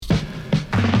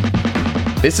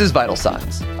This is Vital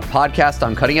Signs, a podcast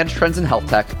on cutting-edge trends in health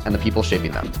tech and the people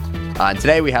shaping them. And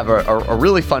today we have a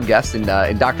really fun guest in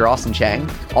Dr. Austin Chiang.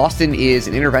 Austin is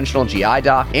an interventional GI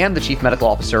doc and the chief medical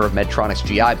officer of Medtronic's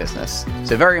GI business.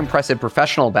 So very impressive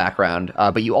professional background,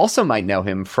 but you also might know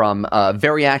him from a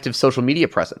very active social media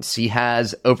presence. He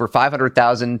has over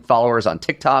 500,000 followers on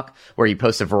TikTok, where he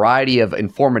posts a variety of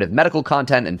informative medical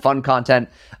content and fun content.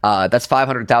 That's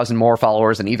 500,000 more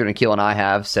followers than either Nikhil and I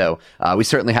have. So we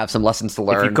certainly have some lessons to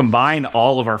learn. If you combine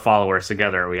all of our followers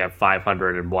together, we have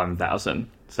 501,000.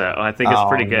 So I think it's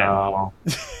pretty good. No.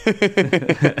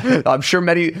 I'm sure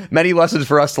many lessons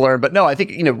for us to learn, but no, I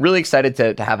think, really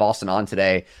excited to have Austin on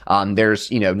today.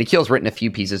 There's, Nikhil's written a few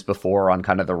pieces before on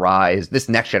kind of the rise, this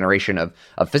next generation of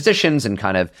physicians and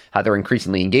kind of how they're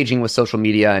increasingly engaging with social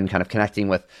media and kind of connecting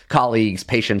with colleagues,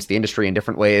 patients, the industry in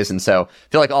different ways. And so I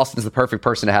feel like Austin's the perfect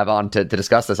person to have on to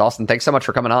discuss this. Austin, thanks so much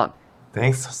for coming on.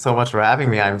 Thanks so much for having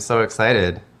me. I'm so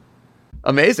excited.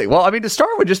 Amazing. Well, I mean, to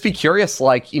start, would just be curious,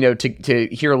 to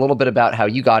hear a little bit about how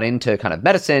you got into kind of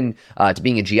medicine, to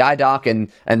being a GI doc,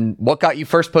 and what got you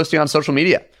first posting on social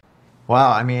media.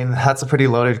 Wow, I mean, that's a pretty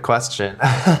loaded question.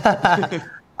 I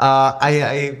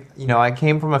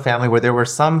came from a family where there were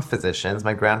some physicians.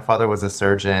 My grandfather was a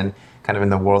surgeon, kind of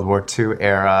in the World War II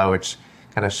era, which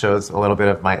kind of shows a little bit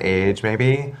of my age,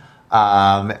 maybe.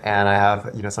 And I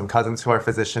have, some cousins who are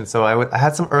physicians, so I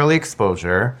had some early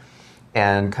exposure.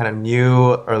 And kind of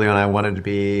knew early on I wanted to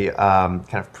be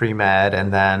kind of pre-med,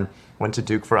 and then went to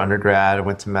Duke for undergrad,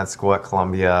 went to med school at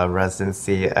Columbia,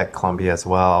 residency at Columbia as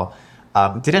well.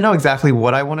 Didn't know exactly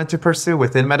what I wanted to pursue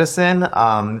within medicine.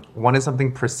 Wanted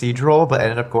something procedural, but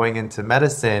ended up going into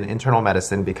medicine, internal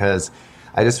medicine, because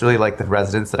I just really liked the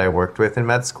residents that I worked with in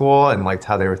med school and liked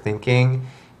how they were thinking.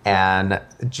 And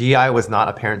GI was not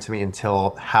apparent to me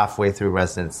until halfway through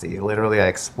residency. Literally, I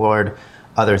explored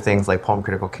other things like pulmonary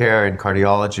critical care and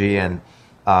cardiology, and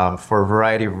for a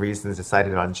variety of reasons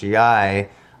decided on GI,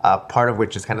 part of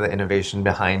which is kind of the innovation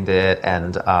behind it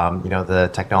and the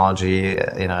technology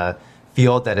in a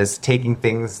field that is taking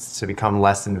things to become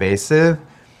less invasive.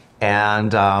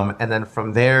 And then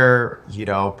from there,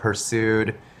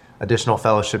 pursued additional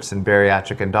fellowships in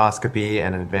bariatric endoscopy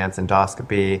and advanced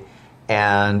endoscopy.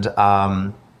 And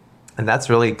that's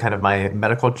really kind of my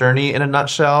medical journey in a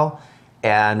nutshell.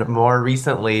 And more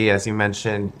recently, as you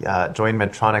mentioned, joined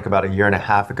Medtronic about a year and a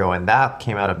half ago, and that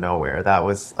came out of nowhere. That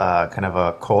was kind of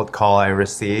a cold call I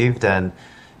received, and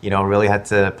really had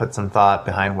to put some thought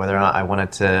behind whether or not I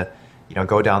wanted to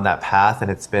go down that path. And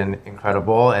it's been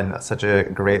incredible and such a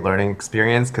great learning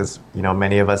experience, because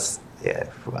many of us,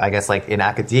 I guess, like in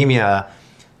academia,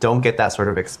 don't get that sort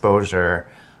of exposure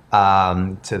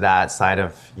to that side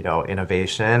of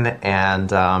innovation, and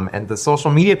the social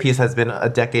media piece has been a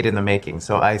decade in the making.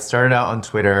 So I started out on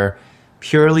Twitter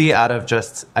purely out of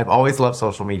I've always loved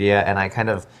social media, and I kind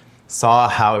of saw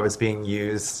how it was being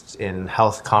used in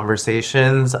health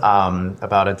conversations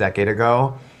about a decade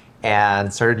ago,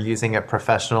 and started using it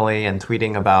professionally and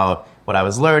tweeting about what I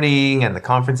was learning and the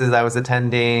conferences I was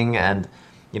attending. And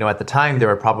at the time there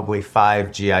were probably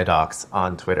 5 GI docs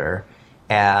on Twitter.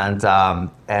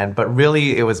 But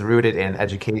really it was rooted in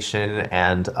education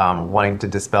and wanting to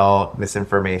dispel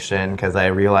misinformation, because I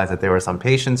realized that there were some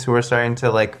patients who were starting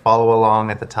to follow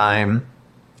along at the time.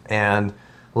 And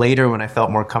later, when I felt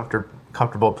more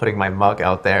comfortable putting my mug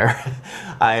out there,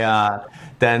 I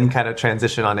then kind of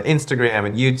transitioned onto Instagram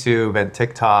and YouTube and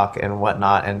TikTok and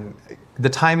whatnot. And the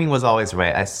timing was always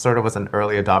right. I sort of was an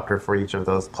early adopter for each of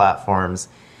those platforms.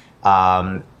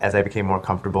 As I became more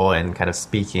comfortable in kind of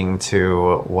speaking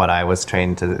to what I was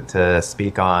trained to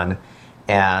speak on.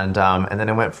 And then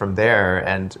it went from there.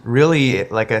 And really,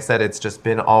 like I said, it's just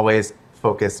been always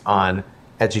focused on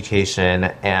education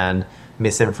and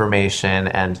misinformation,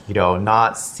 and,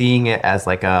 not seeing it as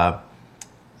I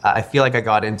feel like I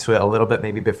got into it a little bit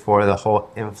maybe before the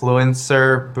whole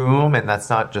influencer boom. And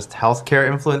that's not just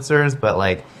healthcare influencers, but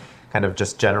kind of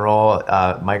just general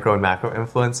micro and macro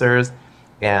influencers.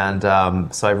 And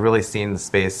so I've really seen the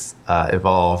space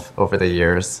evolve over the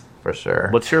years, for sure.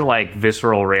 What's your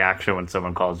visceral reaction when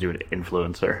someone calls you an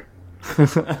influencer?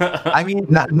 I mean,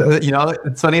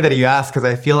 it's funny that you ask, because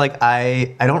I feel like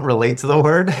I don't relate to the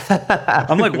word.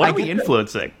 I'm like, what are we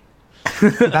influencing?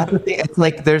 That's the thing.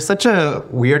 It's there's such a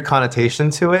weird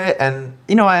connotation to it. And,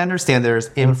 I understand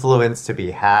there's influence to be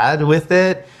had with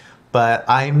it, but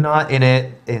I'm not in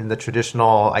it in the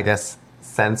traditional, I guess,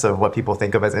 sense of what people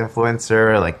think of as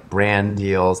influencer, like brand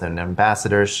deals and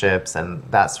ambassadorships and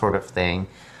that sort of thing.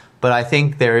 But I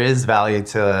think there is value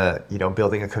to,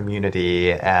 building a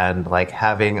community and like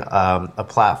having a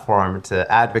platform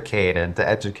to advocate and to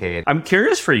educate. I'm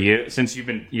curious for you, since you've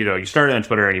been, you started on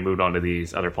Twitter and you moved on to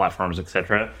these other platforms,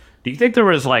 etc. Do you think there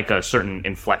was like a certain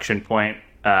inflection point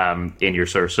in your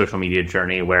sort of social media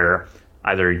journey where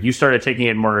either you started taking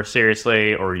it more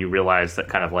seriously or you realized that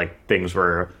kind of like things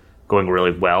were going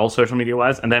really well social media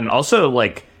wise? And then also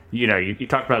like, you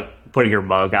talked about putting your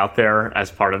mug out there as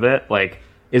part of it. Like,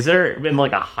 is there been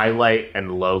like a highlight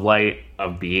and low light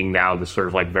of being now this sort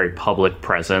of like very public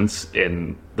presence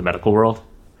in the medical world?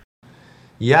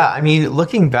 Yeah, I mean,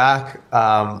 looking back,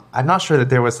 I'm not sure that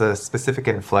there was a specific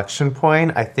inflection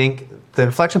point. I think the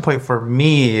inflection point for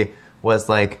me was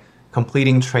like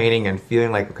completing training and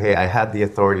feeling like, okay, I had the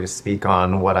authority to speak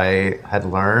on what I had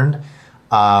learned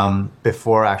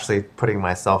before actually putting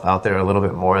myself out there a little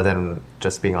bit more than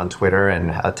just being on Twitter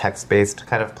and a text-based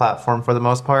kind of platform for the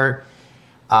most part.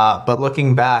 But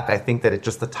looking back, I think that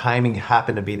the timing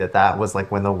happened to be that was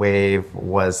like when the wave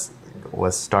was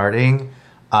starting.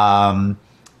 And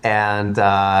then,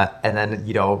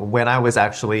 when I was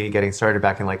actually getting started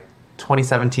back in like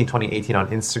 2017, 2018 on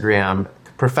Instagram,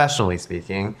 professionally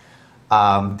speaking,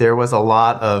 there was a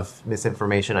lot of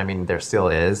misinformation. I mean, there still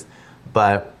is,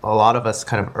 but a lot of us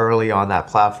kind of early on that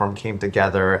platform came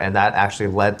together, and that actually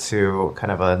led to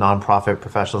kind of a nonprofit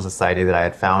professional society that I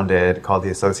had founded called the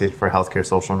Association for Healthcare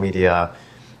Social Media,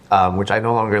 which I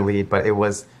no longer lead, but it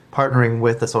was partnering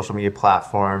with the social media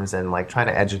platforms and like trying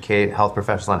to educate health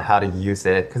professionals on how to use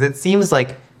it. Because it seems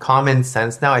like common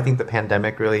sense now. I think the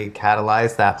pandemic really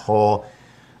catalyzed that whole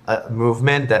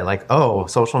movement that like, oh,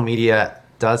 social media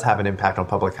does have an impact on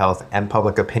public health and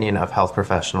public opinion of health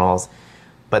professionals.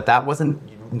 But that wasn't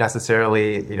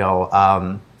necessarily,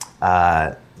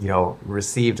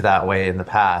 received that way in the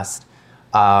past.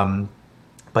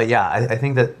 But yeah, I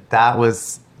think that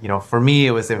was, for me,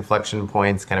 it was inflection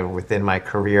points kind of within my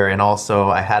career. And also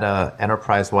I had a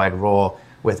enterprise-wide role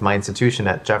with my institution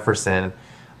at Jefferson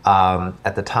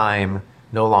at the time,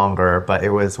 no longer, but it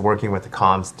was working with the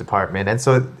comms department. And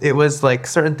so it was like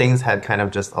certain things had kind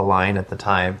of just aligned at the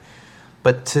time.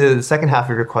 But to the second half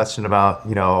of your question about,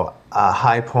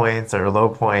 high points or low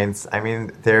points, I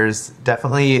mean, there's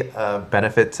definitely a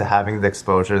benefit to having the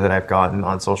exposure that I've gotten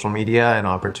on social media and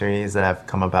opportunities that have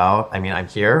come about. I mean, I'm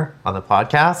here on the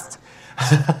podcast.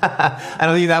 I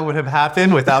don't think that would have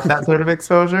happened without that sort of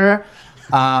exposure.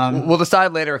 We'll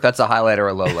decide later if that's a highlight or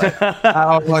a low light.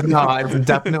 Well, no, it's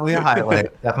definitely a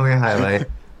highlight. Definitely a highlight.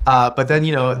 But then,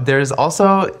 there's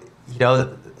also,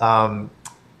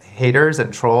 haters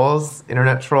and trolls,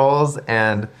 internet trolls,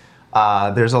 and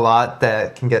there's a lot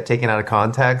that can get taken out of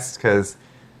context because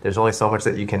there's only so much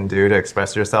that you can do to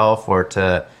express yourself or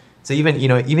to even,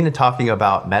 even in talking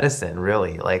about medicine,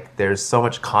 really, like there's so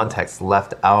much context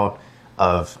left out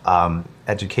of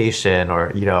education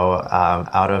or,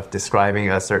 out of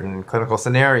describing a certain clinical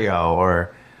scenario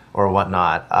or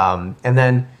whatnot. And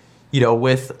then,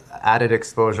 with added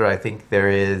exposure, I think there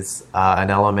is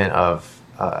an element of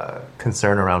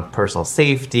concern around personal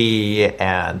safety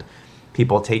and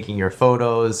people taking your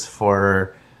photos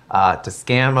to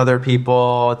scam other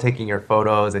people, taking your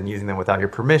photos and using them without your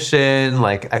permission.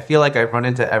 Like, I feel like I've run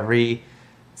into every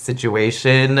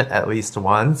situation at least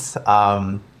once.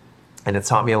 And it's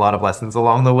taught me a lot of lessons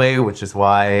along the way, which is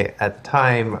why at the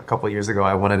time, a couple of years ago,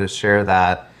 I wanted to share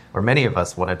that, or many of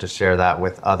us wanted to share that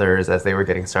with others as they were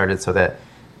getting started so that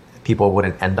people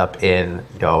wouldn't end up in,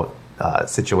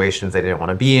 situations they didn't want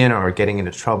to be in or getting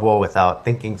into trouble without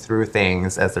thinking through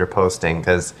things as they're posting.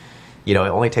 Because, it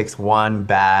only takes one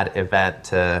bad event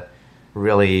to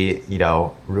really,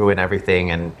 ruin everything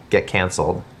and get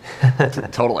canceled.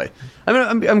 Totally. I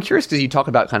mean, I'm curious because you talk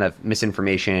about kind of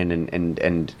misinformation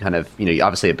and kind of,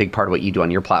 obviously a big part of what you do on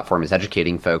your platform is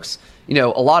educating folks. A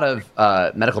lot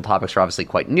of medical topics are obviously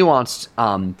quite nuanced.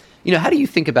 How do you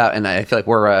think about, and I feel like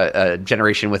we're a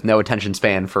generation with no attention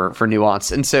span for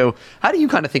nuance. And so how do you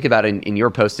kind of think about in your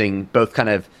posting, both kind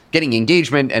of getting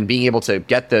engagement and being able to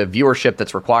get the viewership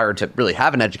that's required to really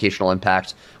have an educational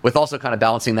impact with also kind of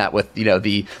balancing that with,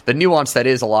 the nuance that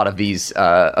is a lot of these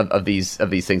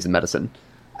things in medicine?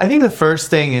 I think the first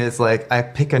thing is like I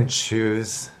pick and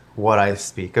choose what I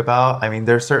speak about. I mean,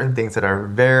 there are certain things that are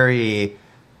very,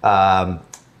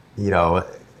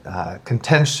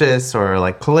 contentious or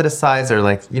like politicized or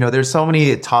like, there's so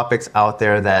many topics out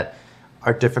there that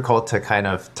are difficult to kind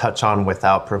of touch on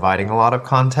without providing a lot of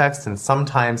context. And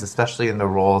sometimes, especially in the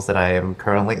roles that I am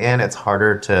currently in, it's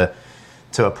harder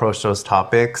to approach those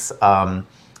topics. And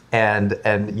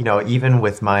even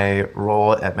with my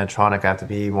role at Medtronic, I have to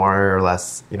be more or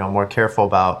less, more careful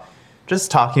about just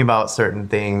talking about certain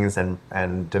things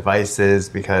and devices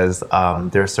because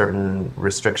there are certain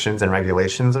restrictions and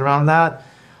regulations around that.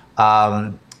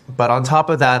 But on top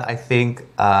of that, I think,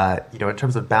 in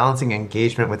terms of balancing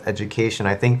engagement with education,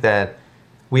 I think that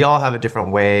we all have a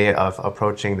different way of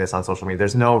approaching this on social media.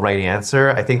 There's no right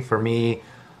answer. I think for me,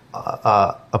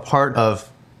 a part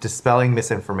of dispelling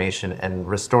misinformation and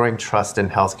restoring trust in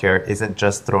healthcare isn't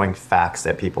just throwing facts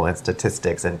at people and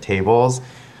statistics and tables.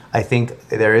 I think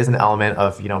there is an element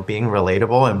of, being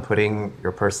relatable and putting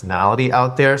your personality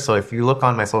out there. So if you look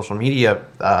on my social media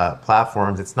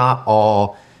platforms, it's not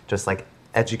all just like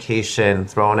education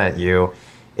thrown at you.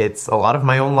 It's a lot of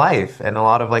my own life and a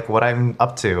lot of like what I'm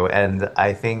up to. And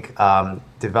I think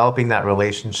developing that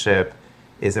relationship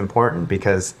is important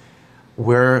because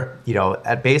we're,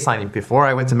 at baseline, before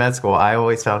I went to med school, I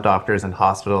always found doctors and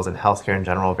hospitals and healthcare in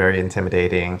general very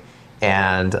intimidating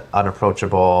and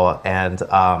unapproachable. And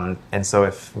so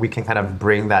if we can kind of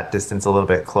bring that distance a little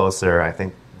bit closer, I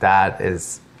think that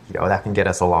is, that can get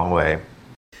us a long way.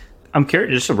 I'm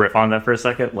curious, just to riff on that for a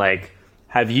second, like,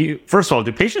 first of all,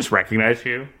 do patients recognize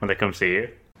you when they come see you?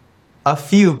 A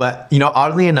few, but,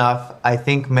 oddly enough, I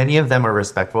think many of them are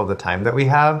respectful of the time that we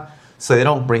have. So they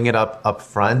don't bring it up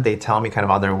front. They tell me kind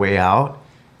of on their way out,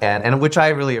 and which I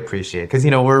really appreciate because,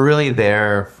 we're really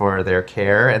there for their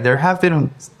care. And there have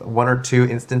been one or two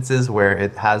instances where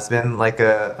it has been like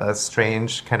a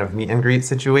strange kind of meet and greet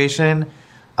situation.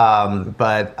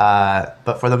 But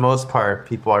for the most part,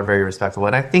 people are very respectful.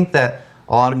 And I think that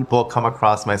a lot of people come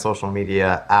across my social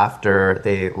media after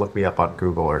they look me up on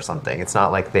Google or something. It's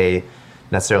not like they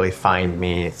necessarily find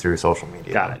me through social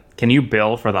media. Got it. Can you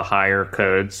bill for the higher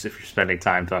codes if you're spending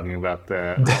time talking about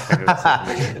the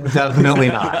Definitely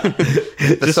not.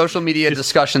 The social media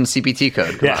discussion CPT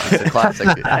code. Come on, it's a classic.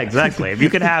 Exactly. If you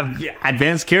could have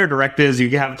advanced care directives, you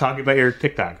could have talking about your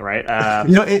TikTok, right?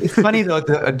 It's funny though,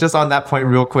 just on that point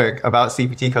real quick about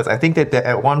CPT codes, I think that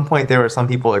at one point there were some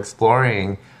people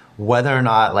exploring whether or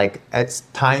not like it's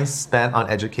time spent on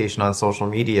education on social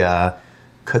media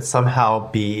could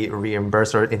somehow be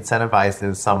reimbursed or incentivized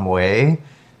in some way,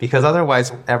 because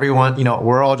otherwise everyone,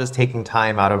 we're all just taking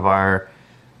time out of our,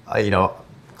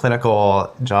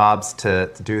 clinical jobs to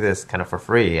do this kind of for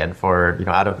free and for,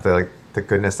 out of the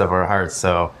goodness of our hearts.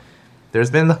 So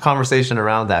there's been the conversation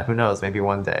around that. Who knows? Maybe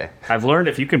one day. I've learned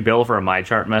if you can bill for a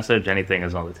MyChart message, anything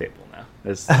is on the table now.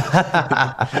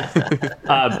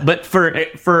 But for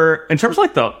in terms of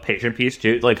like the patient piece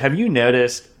too, like have you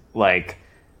noticed like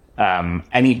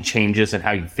any changes in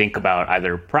how you think about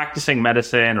either practicing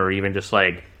medicine or even just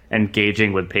like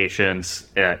engaging with patients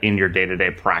in your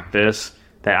day-to-day practice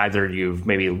that either you've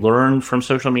maybe learned from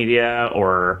social media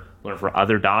or learned from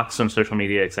other docs on social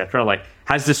media, et cetera? Like,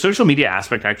 has the social media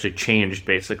aspect actually changed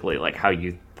basically like how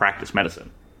you practice medicine?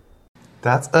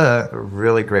 That's a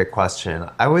really great question.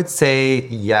 I would say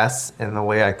yes in the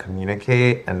way I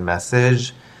communicate and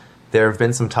message. There have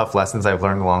been some tough lessons I've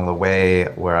learned along the way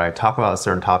where I talk about a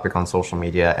certain topic on social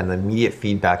media and the immediate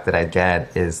feedback that I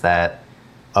get is that,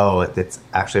 it's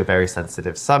actually a very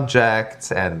sensitive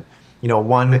subject. And,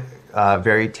 one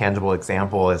very tangible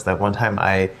example is that one time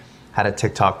I had a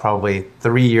TikTok probably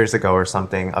 3 years ago or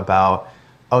something about,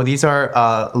 these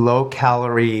are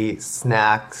low-calorie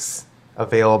snacks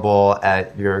available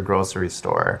at your grocery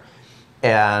store.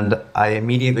 And I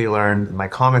immediately learned my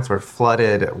comments were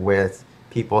flooded with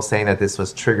people saying that this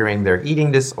was triggering their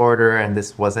eating disorder and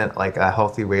this wasn't like a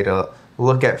healthy way to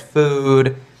look at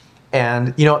food.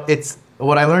 And, it's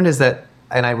what I learned is that,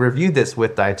 and I reviewed this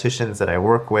with dietitians that I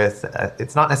work with,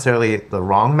 it's not necessarily the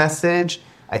wrong message.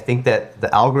 I think that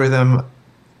the algorithm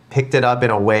picked it up in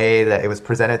a way that it was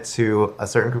presented to a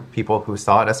certain group of people who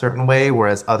saw it a certain way,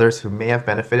 whereas others who may have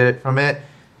benefited from it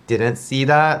didn't see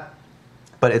that.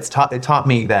 But it taught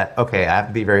me that, okay, I have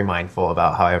to be very mindful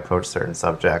about how I approach certain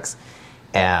subjects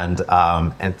and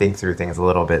think through things a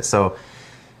little bit. So,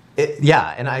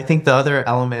 and I think the other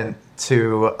element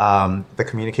to the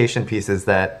communication piece is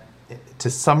that to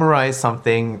summarize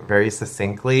something very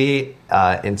succinctly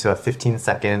into a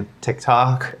 15-second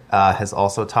TikTok has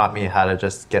also taught me how to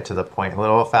just get to the point a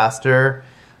little faster.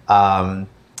 And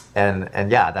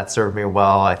that served me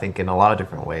well, I think, in a lot of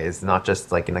different ways, not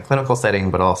just like in the clinical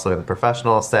setting, but also in the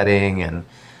professional setting and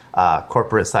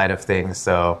corporate side of things.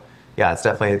 So, it's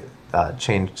definitely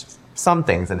changed some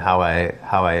things in how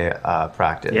I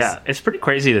practice. Yeah, it's pretty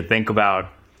crazy to think about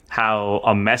how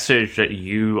a message that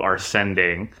you are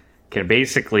sending can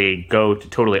basically go to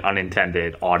totally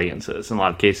unintended audiences in a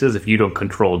lot of cases if you don't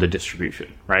control the distribution,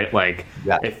 right? Like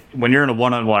when you're in a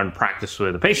one-on-one practice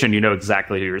with a patient, you know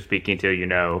exactly who you're speaking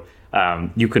to,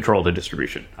 you control the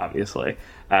distribution, obviously.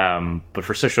 But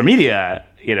for social media,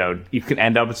 you can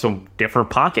end up in some different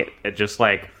pocket. It just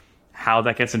like how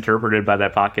that gets interpreted by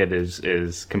that pocket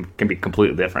can be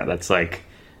completely different. That's like,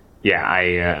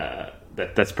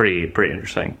 that's pretty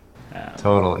interesting.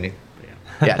 Totally.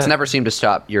 Yeah, it's never seemed to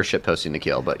stop your shit posting,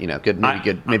 Nikhil, but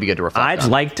maybe good to reflect I'd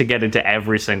on. like to get into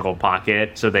every single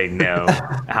pocket so they know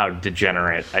how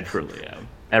degenerate I truly am.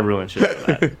 Everyone should know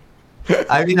that.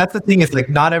 I mean, that's the thing. Is like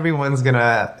not everyone's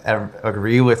gonna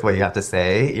agree with what you have to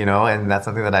say, and that's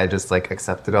something that I just like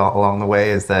accepted along the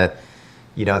way. Is that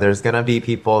there's gonna be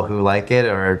people who like it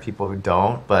or people who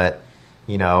don't, but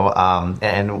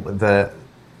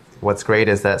what's great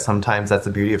is that sometimes that's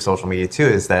the beauty of social media too.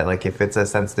 Is that like if it's a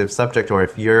sensitive subject or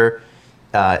if you're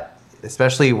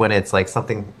especially when it's like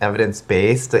something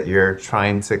evidence-based that you're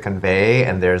trying to convey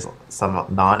and there's some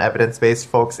non-evidence-based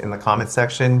folks in the comment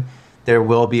section, there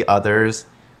will be others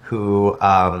who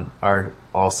are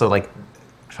also like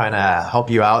trying to help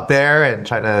you out there and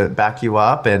trying to back you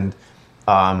up. And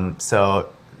so,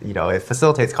 it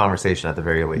facilitates conversation at the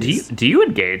very least. Do you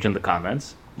engage in the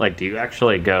comments? Like, do you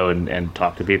actually go and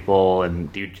talk to people?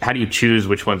 And how do you choose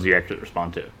which ones you actually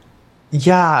respond to?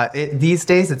 Yeah, these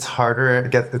days it's harder.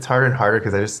 It's harder and harder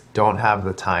because I just don't have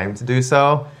the time to do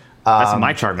so. That's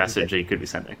my chart message that you could be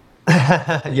sending.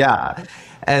 Yeah.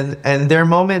 And there are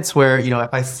moments where,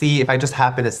 if I just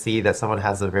happen to see that someone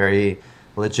has a very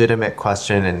legitimate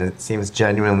question and it seems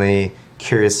genuinely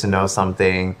curious to know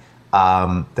something,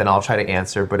 then I'll try to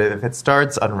answer. But if it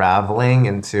starts unraveling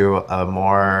into a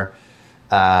more,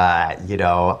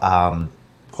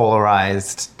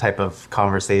 polarized type of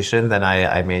conversation, then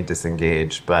I may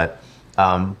disengage. But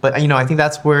I think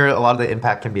that's where a lot of the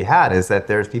impact can be had, is that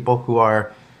there's people who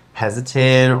are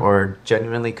hesitant or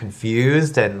genuinely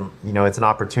confused, and it's an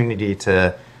opportunity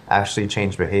to actually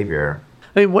change behavior.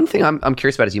 I mean, one thing I'm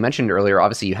curious about is you mentioned earlier,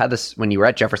 obviously you had this when you were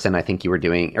at Jefferson. I think you were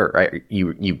doing, or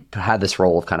you had this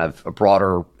role of kind of a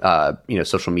broader,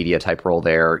 social media type role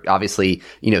there. Obviously,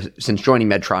 since joining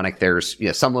Medtronic, there's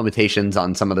some limitations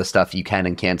on some of the stuff you can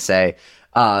and can't say.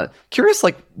 Curious,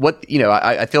 like what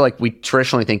I feel like we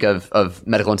traditionally think of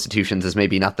medical institutions as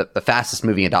maybe not the fastest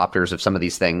moving adopters of some of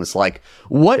these things. Like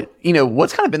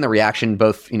what's kind of been the reaction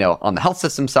both on the health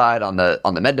system side, on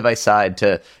the med device side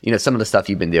to some of the stuff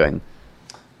you've been doing.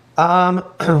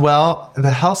 Well,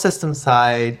 the health system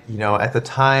side, at the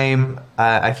time,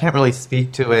 I can't really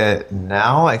speak to it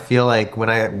now. I feel like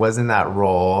when I was in that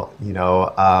role,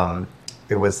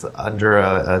 it was under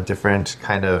a different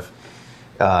kind of,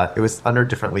 it was under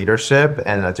different leadership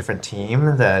and a different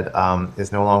team that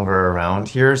is no longer around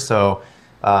here. So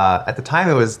at the time,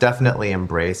 it was definitely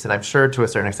embraced. And I'm sure to a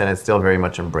certain extent, it's still very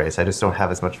much embraced. I just don't have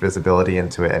as much visibility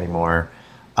into it anymore.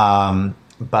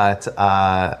 But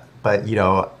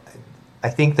I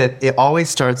think that it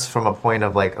always starts from a point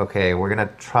of like, okay, we're going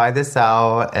to try this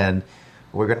out and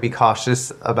we're going to be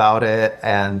cautious about it.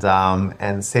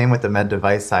 And same with the med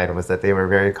device side was that they were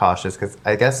very cautious because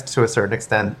I guess to a certain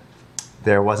extent,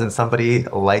 there wasn't somebody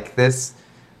like this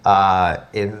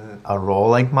in a role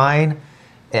like mine.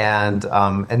 And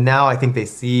now I think they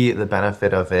see the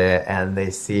benefit of it and they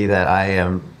see that I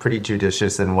am pretty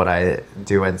judicious in what I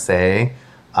do and say.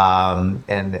 And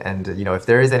if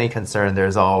there is any concern,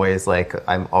 there's always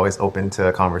I'm always open to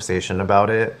a conversation about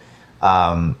it.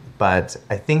 But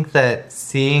I think that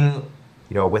seeing,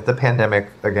 with the pandemic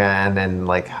again and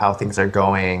like how things are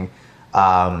going,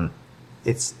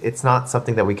 it's not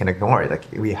something that we can ignore. Like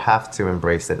we have to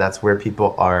embrace it. That's where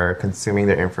people are consuming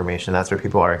their information. That's where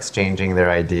people are exchanging their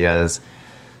ideas.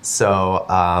 So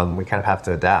we kind of have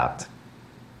to adapt.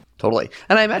 Totally.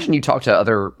 And I imagine you talk to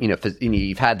other,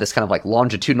 you've had this kind of like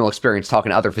longitudinal experience talking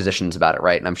to other physicians about it,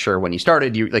 right? And I'm sure when you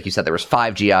started, like you said, there was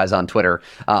 5 GIs on Twitter.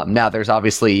 Now there's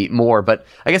obviously more, but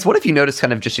I guess what have you noticed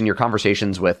kind of just in your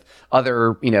conversations with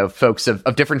other, folks of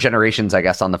different generations, I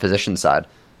guess, on the physician side?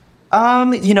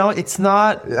 It's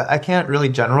not, I can't really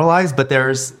generalize, but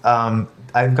there's,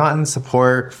 I've gotten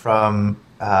support from,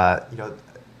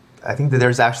 I think that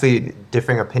there's actually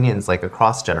differing opinions like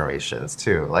across generations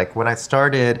too. Like when I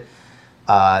started,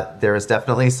 there was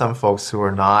definitely some folks who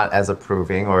were not as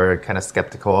approving or kind of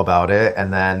skeptical about it,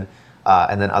 and then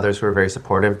others who were very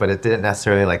supportive. But it didn't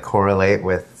necessarily like correlate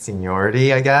with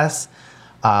seniority, I guess,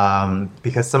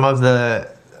 because some of the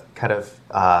kind of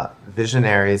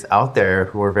visionaries out there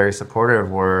who were very supportive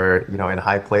were in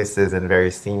high places and very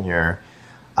senior.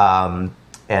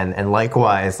 And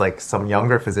likewise, like some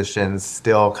younger physicians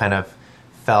still kind of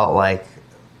felt like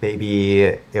maybe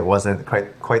it wasn't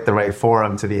quite the right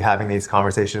forum to be having these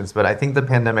conversations. But I think the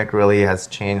pandemic really has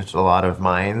changed a lot of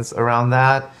minds around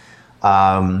that.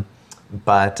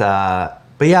 But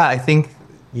But yeah, I think,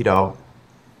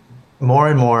 more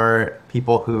and more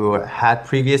people who had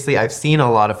previously, I've seen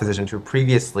a lot of physicians who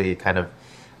previously kind of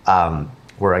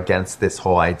were against this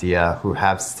whole idea, who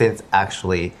have since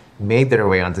actually made their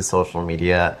way onto social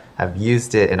media, have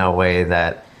used it in a way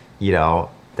that,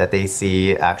 that they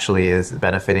see actually is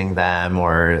benefiting them,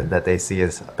 or that they see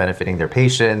is benefiting their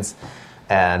patients.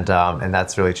 And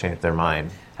that's really changed their mind.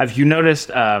 Have you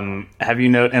noticed, and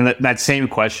that same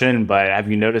question, but have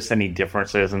you noticed any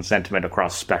differences in sentiment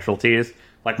across specialties?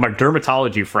 Like my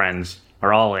dermatology friends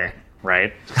are all in,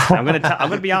 right? I'm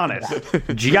gonna be honest.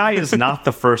 GI is not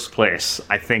the first place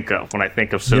I think of when I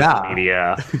think of social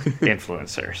media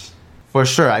influencers. For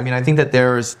sure. I mean, I think that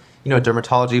there's,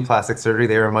 dermatology, plastic surgery,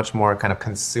 they were much more kind of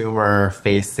consumer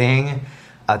facing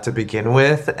to begin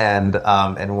with, and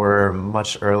we're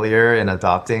much earlier in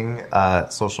adopting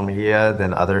social media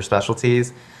than other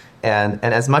specialties. And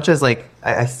as much as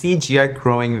I see GI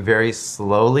growing very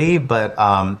slowly, but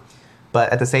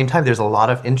at the same time, there's a lot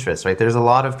of interest, right? There's a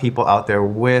lot of people out there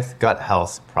with gut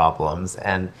health problems,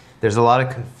 and there's a lot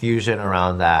of confusion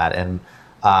around that.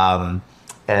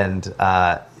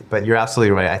 But you're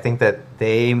absolutely right. I think that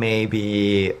they may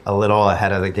be a little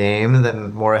ahead of the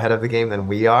game, more ahead of the game than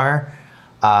we are.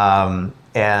 But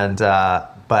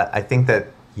I think that,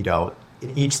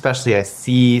 in each specialty, I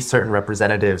see certain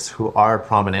representatives who are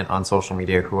prominent on social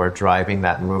media who are driving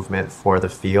that movement for the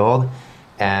field.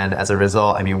 And as a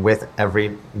result, I mean, with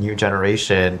every new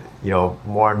generation,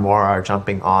 more and more are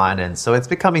jumping on. And so it's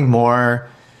becoming more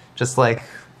just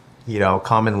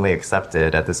commonly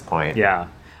accepted at this point. Yeah.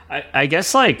 I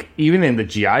guess even in the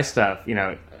GI stuff,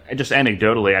 just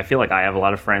anecdotally, I feel like I have a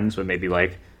lot of friends with maybe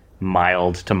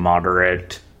mild to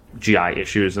moderate GI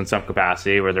issues in some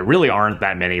capacity, where there really aren't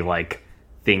that many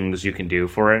things you can do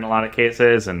for it in a lot of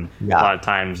cases. And a lot of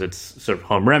times it's sort of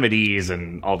home remedies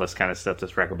and all this kind of stuff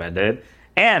that's recommended.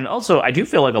 And also, I do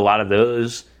feel like a lot of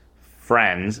those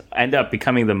friends end up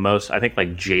becoming the most, I think,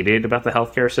 jaded about the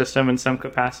healthcare system in some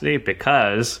capacity,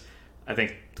 because I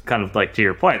think, kind of to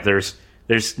your point, there's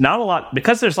not a lot,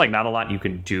 because there's not a lot you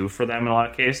can do for them in a lot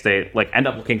of cases. They end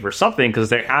up looking for something because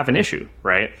they have an issue,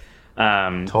 right?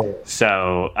 Totally.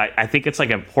 So I think it's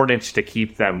important to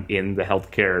keep them in the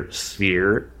healthcare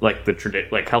sphere,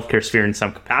 healthcare sphere in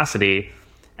some capacity.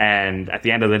 And at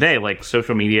the end of the day,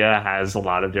 social media has a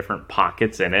lot of different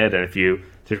pockets in it. And if the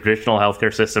traditional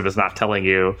healthcare system is not telling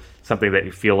you something that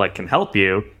you feel can help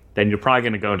you, then you're probably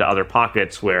going to go into other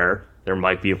pockets where there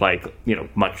might be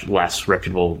much less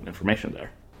reputable information there.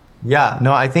 Yeah,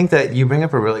 no, I think that you bring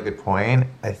up a really good point.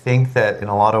 I think that in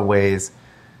a lot of ways,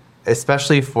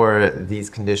 especially for these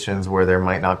conditions where there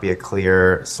might not be a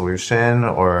clear solution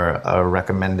or a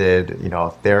recommended,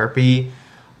 therapy,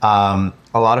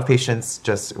 a lot of patients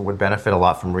just would benefit a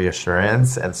lot from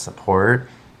reassurance and support.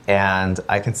 And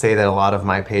I can say that a lot of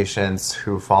my patients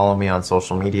who follow me on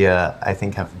social media, I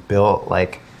think, have built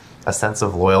a sense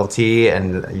of loyalty,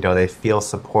 and, they feel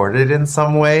supported in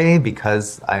some way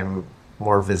because I'm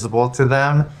more visible to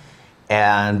them.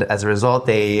 And as a result,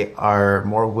 they are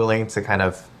more willing to kind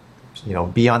of,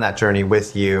 be on that journey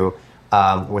with you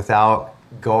without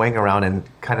going around and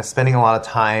kind of spending a lot of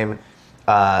time,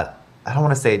 I don't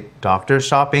want to say doctor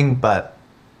shopping, but,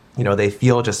 they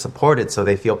feel just supported, so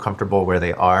they feel comfortable where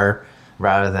they are,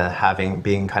 rather than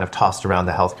being kind of tossed around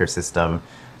the healthcare system,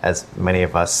 as many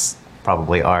of us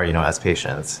probably are, as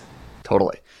patients.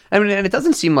 Totally. I mean, and it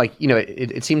doesn't seem like,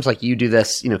 it seems like you do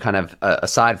this, kind of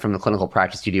aside from the clinical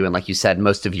practice you do. And like you said,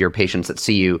 most of your patients that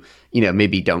see you,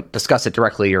 maybe don't discuss it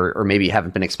directly, or maybe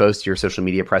haven't been exposed to your social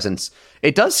media presence.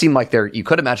 It does seem like you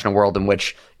could imagine a world in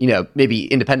which, maybe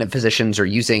independent physicians are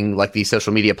using these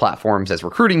social media platforms as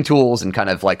recruiting tools and kind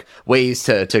of ways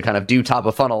to kind of do top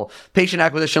of funnel patient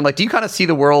acquisition. Do you kind of see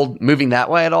the world moving that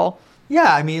way at all?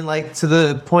 Yeah, I mean, to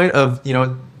the point of,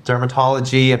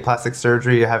 dermatology and plastic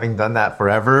surgery, having done that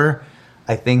forever,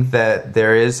 I think that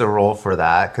there is a role for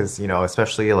that, because,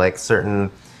 especially certain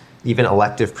even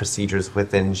elective procedures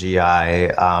within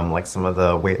GI, some of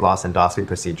the weight loss endoscopy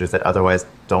procedures that otherwise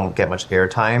don't get much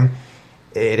airtime,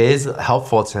 it is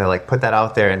helpful to put that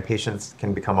out there, and patients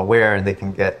can become aware and they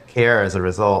can get care as a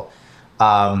result.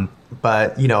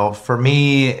 But, for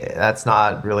me, that's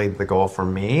not really the goal for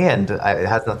me, and it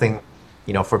has nothing.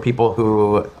 For people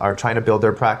who are trying to build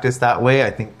their practice that way,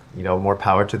 I think, more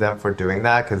power to them for doing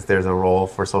that, because there's a role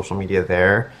for social media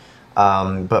there.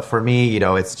 But for me,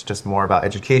 it's just more about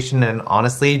education, and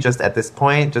honestly, just at this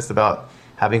point, just about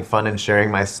having fun and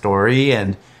sharing my story.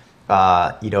 And,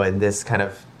 in this kind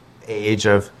of age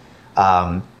of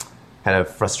kind of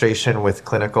frustration with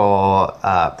clinical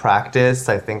practice,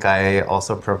 I think I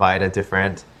also provide a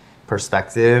different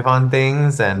perspective on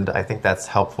things, and I think that's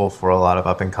helpful for a lot of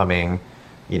up and coming,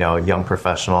 young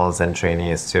professionals and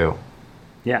trainees too.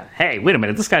 Yeah. Hey, wait a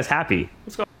minute. This guy's happy.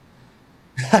 What's going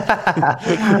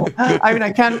I mean,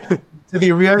 I can't, to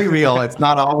be really real, it's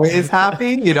not always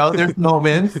happy. There's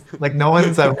moments, like no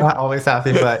one's always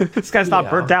happy, but This guy's not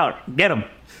burnt out. Get him.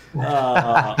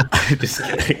 Just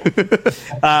kidding.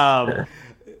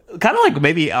 Kind of like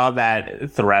maybe on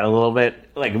that thread a little bit,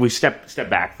 like we step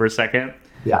back for a second.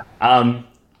 Yeah.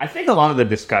 I think a lot of the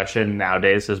discussion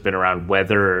nowadays has been around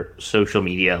whether social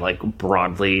media, like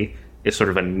broadly, is sort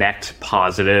of a net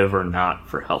positive or not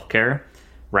for healthcare,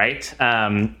 right?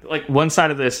 Like one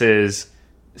side of this is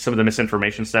some of the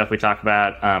misinformation stuff we talk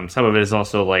about. Some of it is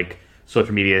also like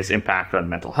social media's impact on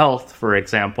mental health, for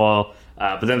example.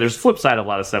 But then there's the flip side of a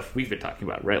lot of stuff we've been talking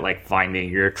about, right? Like finding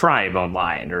your tribe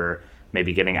online, or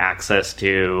maybe getting access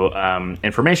to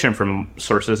information from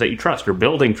sources that you trust, or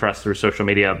building trust through social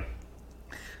media.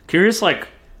 Curious, like,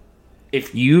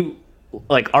 if you,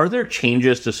 like, are there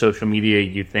changes to social media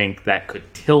you think that could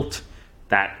tilt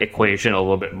that equation a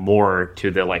little bit more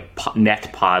to the, like,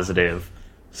 net positive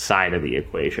side of the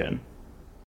equation?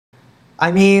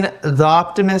 I mean, the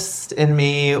optimist in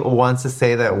me wants to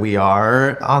say that we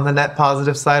are on the net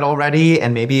positive side already,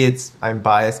 and maybe I'm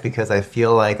biased because I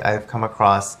feel like I've come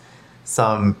across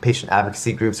some patient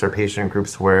advocacy groups or patient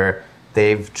groups where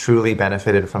they've truly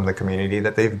benefited from the community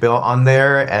that they've built on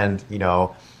there. And,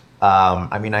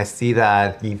 I mean, I see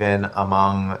that even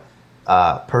among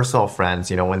personal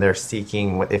friends, when they're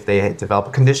seeking, if they develop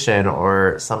a condition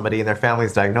or somebody in their family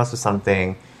is diagnosed with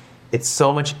something, it's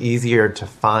so much easier to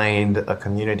find a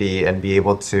community and be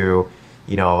able to,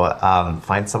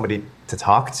 find somebody to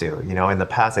talk to. In the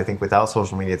past, I think without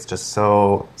social media, it's just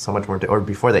so much more, or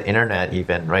before the internet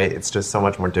even, right? It's just so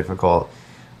much more difficult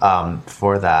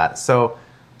for that. So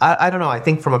I don't know. I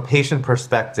think from a patient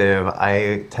perspective,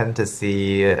 I tend to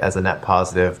see it as a net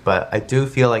positive, but I do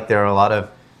feel like there are a lot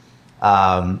of,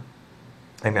 I'm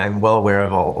well aware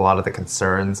of a lot of the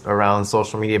concerns around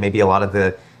social media, maybe a lot of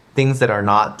the things that are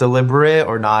not deliberate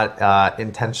or not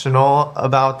intentional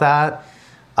about that.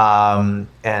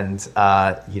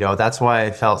 That's why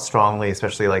I felt strongly,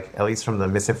 especially like at least from the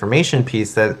misinformation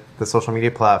piece, that the social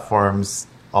media platforms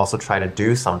also try to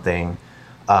do something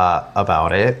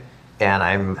about it. And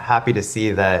I'm happy to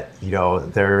see that,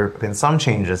 there have been some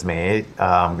changes made.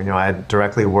 I had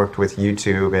directly worked with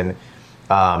YouTube and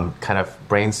kind of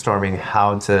brainstorming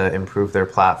how to improve their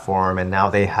platform. And now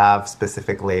they have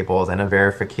specific labels and a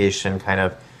verification kind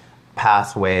of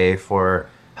pathway for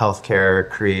healthcare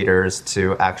creators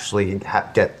to actually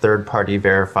get third-party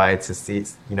verified to see,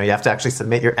 you have to actually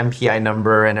submit your MPI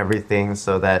number and everything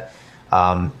so that,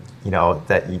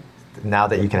 now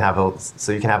that you can have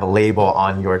a label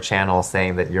on your channel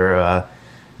saying that you're a,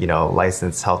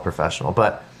 licensed health professional.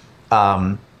 But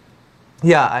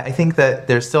I think that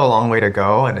there's still a long way to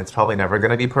go, and it's probably never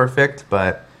going to be perfect.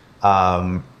 But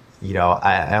I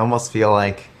almost feel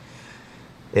like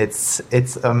it's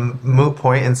a moot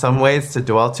point in some ways to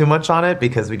dwell too much on it,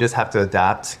 because we just have to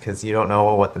adapt, because you don't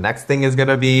know what the next thing is going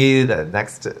to be, the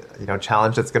next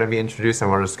challenge that's going to be introduced, and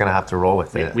we're just going to have to roll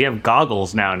with it. We have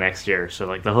goggles now next year, so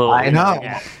like the whole, I know.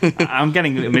 I'm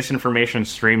getting misinformation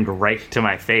streamed right to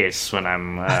my face when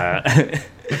I'm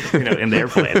in the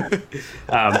airplane.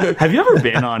 Have you ever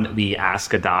been on the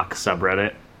Ask a Doc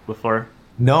subreddit before?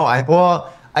 No, I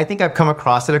think I've come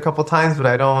across it a couple times, but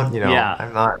I don't, Yeah.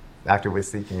 I'm not actively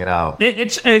seeking it out.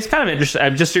 It's kind of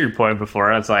interesting. Just to your point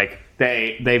before, it's like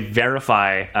they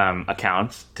verify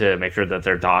accounts to make sure that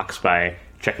they're docs by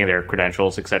checking their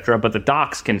credentials, etc. But the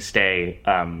docs can stay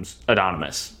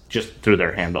anonymous just through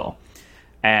their handle,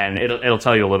 and it'll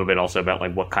tell you a little bit also about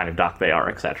like what kind of doc they are,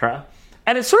 etc.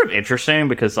 And it's sort of interesting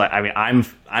because like I'm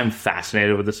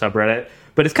fascinated with the subreddit,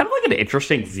 but it's kind of like an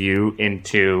interesting view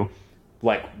into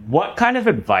like what kind of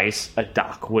advice a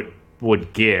doc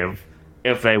would give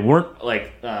if they weren't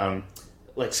like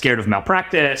scared of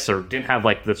malpractice or didn't have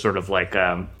like the sort of like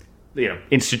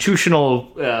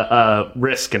institutional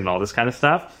risk and all this kind of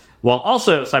stuff, while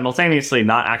also simultaneously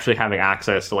not actually having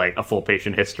access to like a full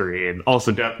patient history, and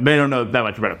also they don't know that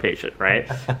much about a patient, right?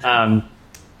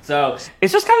 So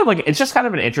it's just kind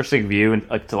of an interesting view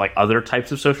to like other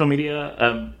types of social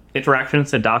media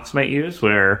interactions that docs might use,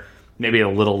 where maybe a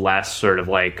little less sort of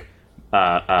like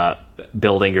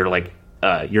building your like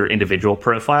your individual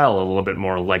profile, a little bit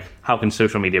more like how can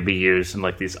social media be used in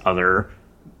like these other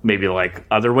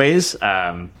ways.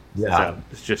 So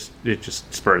it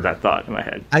just spurred that thought in my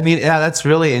head. I mean, yeah, that's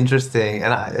really interesting.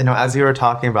 And as you were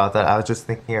talking about that, I was just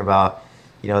thinking about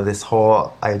this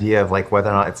whole idea of like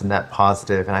whether or not it's net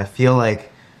positive. And I feel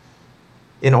like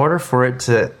in order for it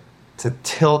to to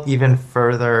tilt even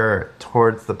further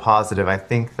towards the positive, I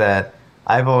think that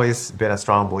I've always been a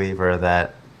strong believer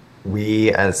that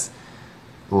we as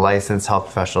licensed health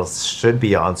professionals should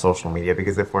be on social media,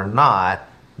 because if we're not,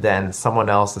 then someone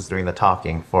else is doing the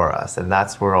talking for us. And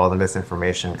that's where all the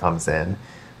misinformation comes in.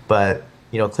 But,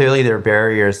 clearly there are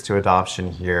barriers to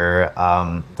adoption here,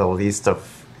 the least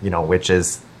of, which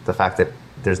is the fact that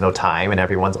there's no time and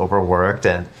everyone's overworked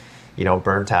and,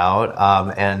 burnt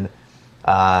out.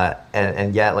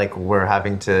 And yet, like, we're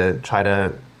having to try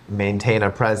to maintain a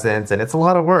presence, and it's a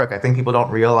lot of work. I think people don't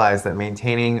realize that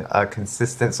maintaining a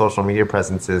consistent social media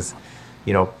presence is,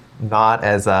 not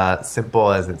as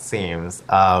simple as it seems.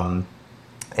 You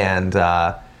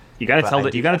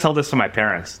gotta tell this to my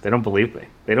parents. They don't believe me.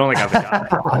 They don't think I've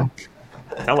got it.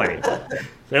 Telling you.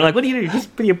 They're like, what do you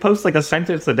do? You post like a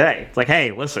sentence a day. It's like,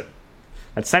 hey, listen,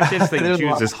 that sentence that you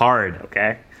choose is hard,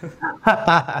 okay?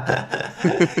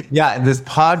 Yeah, this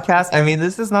podcast,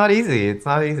 this is not easy. It's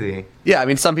not easy.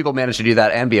 Yeah, some people manage to do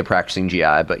that and be a practicing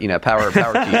GI, but power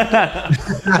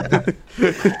to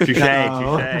you.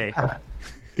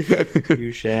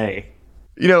 Touche.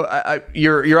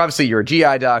 You're obviously you're a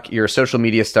GI doc, you're a social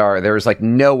media star. There's like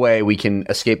no way we can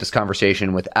escape this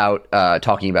conversation without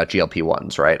talking about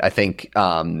GLP-1s, right? I think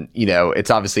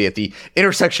it's obviously at the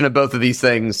intersection of both of these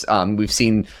things. We've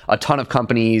seen a ton of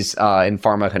companies in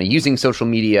pharma kind of using social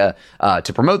media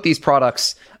to promote these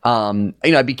products.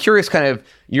 I'd be curious kind of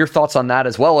your thoughts on that,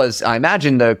 as well as I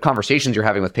imagine the conversations you're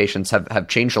having with patients have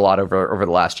changed a lot over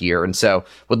the last year. And so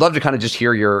would love to kind of just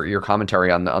hear your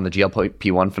commentary on the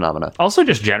GLP-1 phenomena. Also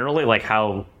just generally like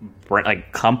how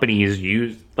companies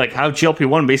use, like how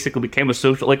GLP-1 basically became a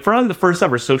social, like probably the first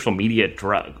ever social media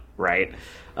drug, right?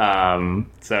 So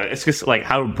it's just like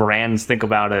how brands think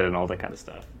about it and all that kind of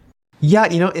stuff. Yeah,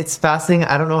 it's fascinating.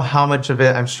 I don't know how much of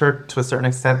it, I'm sure to a certain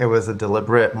extent it was a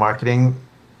deliberate marketing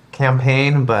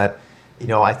campaign, but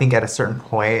I think at a certain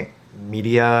point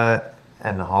media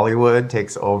and Hollywood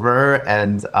takes over,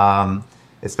 and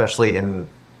especially in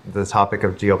the topic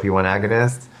of GLP-1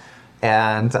 agonists,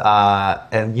 and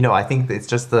I think it's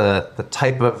just the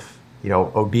type of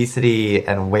obesity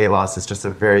and weight loss is just a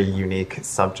very unique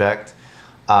subject,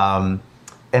 and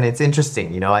it's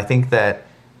interesting. I think that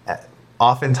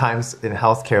oftentimes in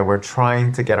healthcare we're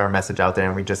trying to get our message out there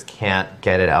and we just can't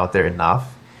get it out there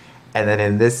enough. And then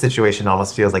in this situation, it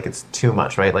almost feels like it's too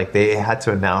much, right? Like they had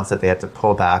to announce that they had to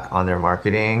pull back on their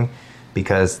marketing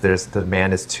because the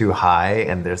demand is too high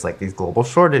and there's like these global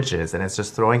shortages and it's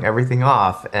just throwing everything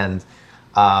off. And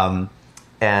I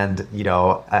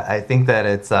think that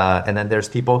it's, and then there's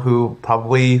people who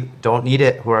probably don't need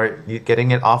it, who are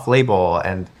getting it off label.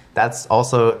 And that's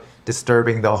also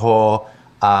disturbing the whole,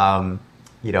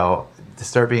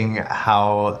 disturbing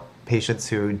how patients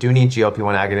who do need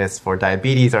GLP-1 agonists for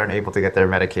diabetes aren't able to get their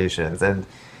medications. And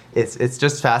it's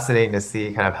just fascinating to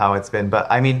see kind of how it's been. But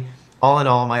all in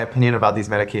all, my opinion about these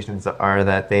medications are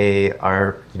that they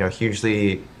are,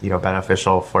 hugely,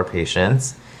 beneficial for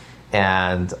patients.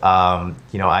 And,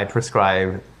 I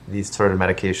prescribe these sort of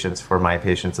medications for my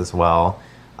patients as well,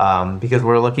 because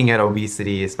we're looking at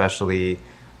obesity, especially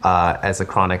as a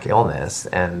chronic illness.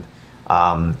 And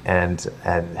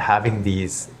having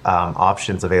these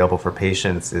options available for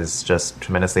patients is just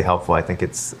tremendously helpful. I think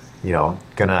it's going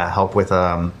to help with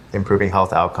improving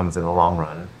health outcomes in the long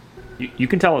run. You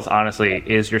can tell us honestly,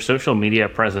 is your social media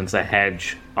presence a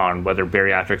hedge on whether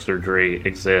bariatric surgery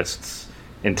exists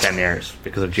in 10 years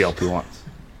because of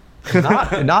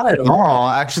GLP-1s? Not at all.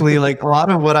 Actually, like a lot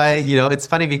of what it's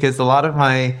funny because a lot of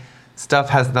my stuff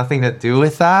has nothing to do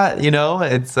with that.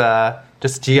 It's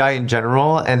just GI in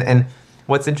general. And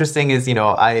what's interesting is,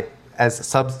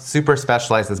 super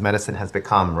specialized as medicine has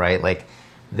become, right? Like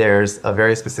there's a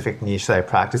very specific niche that I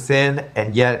practice in.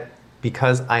 And yet,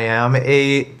 because I am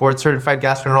a board certified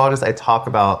gastroenterologist, I talk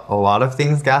about a lot of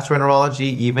things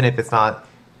gastroenterology, even if it's not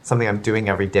something I'm doing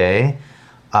every day.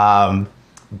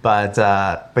 But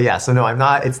yeah, so no, I'm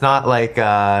not, it's not like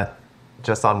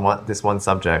just on this one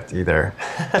subject either.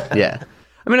 Yeah.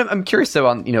 I'm curious though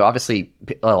on, obviously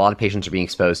a lot of patients are being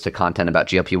exposed to content about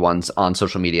GLP-1s on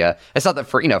social media. It's not that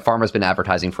pharma's been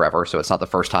advertising forever, so it's not the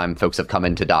first time folks have come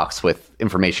into docs with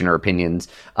information or opinions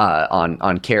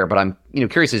on care. But I'm,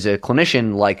 curious as a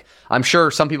clinician, like I'm sure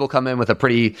some people come in with a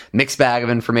pretty mixed bag of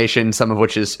information, some of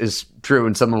which is true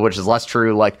and some of which is less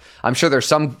true. Like I'm sure there's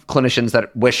some clinicians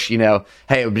that wish, hey,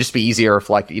 it would just be easier if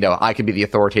like, I could be the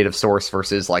authoritative source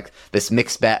versus like this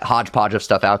mixed hodgepodge of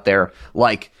stuff out there.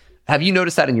 Like, have you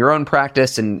noticed that in your own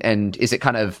practice? And is it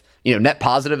kind of, net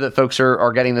positive that folks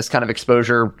are getting this kind of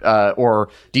exposure? Or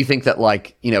do you think that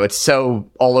it's so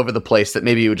all over the place that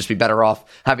maybe it would just be better off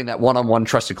having that one-on-one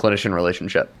trusted clinician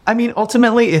relationship? I mean,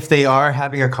 ultimately, if they are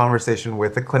having a conversation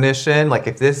with a clinician, like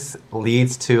if this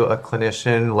leads to a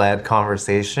clinician-led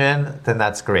conversation, then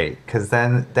that's great, because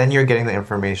then you're getting the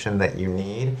information that you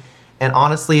need. And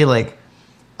honestly,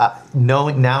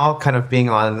 knowing now, kind of being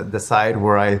on the side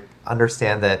where I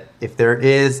understand that if there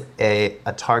is a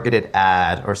targeted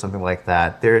ad or something like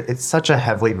that, it's such a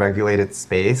heavily regulated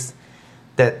space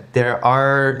that there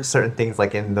are certain things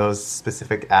like in those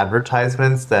specific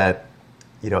advertisements that,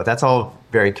 that's all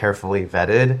very carefully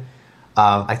vetted.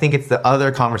 I think it's the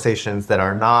other conversations that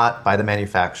are not by the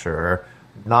manufacturer,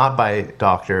 not by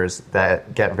doctors,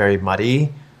 that get very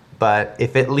muddy. But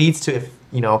if it leads to,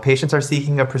 patients are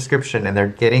seeking a prescription and they're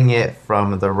getting it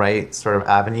from the right sort of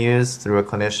avenues through a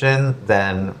clinician,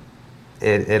 then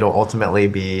it'll ultimately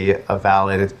be a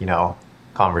valid,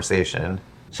 conversation.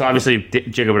 So obviously,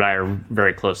 Jacob and I are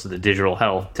very close to the digital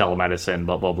health, telemedicine,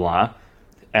 blah blah blah,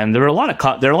 and there are a lot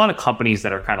of companies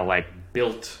that are kind of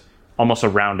built almost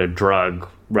around a drug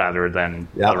rather than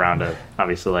around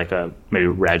obviously a maybe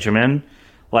regimen.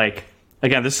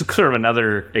 Again, this is sort of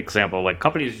another example.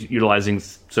 Companies utilizing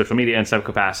social media in some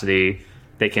capacity,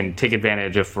 they can take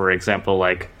advantage of, for example,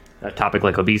 a topic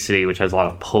like obesity, which has a lot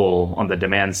of pull on the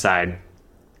demand side.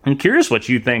 I'm curious what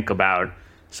you think about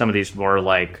some of these more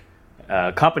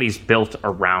companies built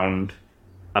around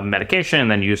a medication and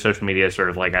then use social media sort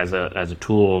of as a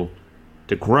tool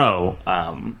to grow.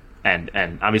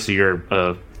 And obviously you're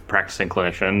a practicing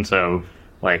clinician, so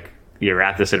you're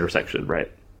at this intersection,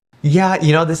 right? Yeah,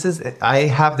 I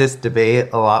have this debate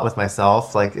a lot with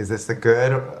myself. Is this a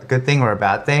good thing or a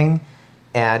bad thing?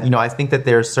 And, I think that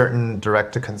there's certain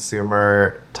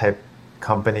direct-to-consumer type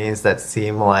companies that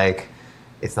seem like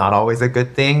it's not always a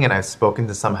good thing. And I've spoken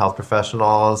to some health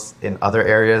professionals in other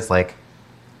areas, like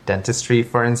dentistry,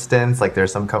 for instance.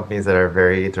 There's some companies that are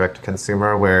very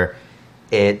direct-to-consumer where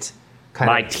it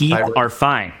My teeth are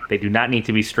fine. They do not need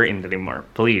to be straightened anymore.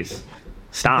 Please.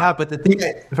 Stop. Yeah, but the thing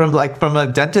from a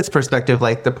dentist perspective,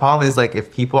 the problem is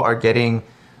if people are getting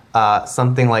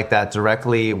something like that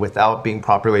directly without being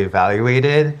properly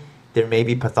evaluated, there may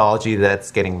be pathology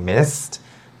that's getting missed,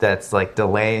 that's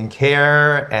delaying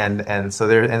care, and so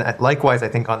there. And likewise, I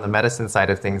think on the medicine side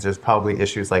of things, there's probably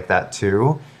issues like that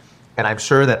too. And I'm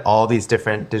sure that all these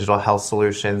different digital health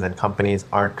solutions and companies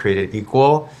aren't created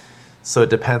equal, so it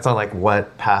depends on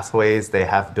what pathways they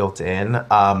have built in.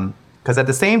 Because at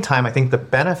the same time, I think the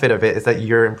benefit of it is that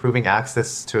you're improving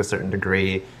access to a certain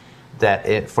degree,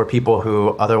 that for people who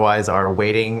otherwise are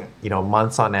waiting,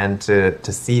 months on end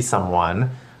to see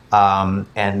someone, and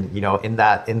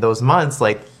in those months,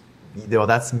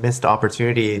 that's missed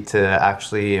opportunity to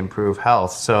actually improve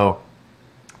health. So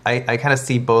I kind of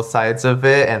see both sides of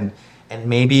it, and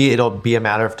maybe it'll be a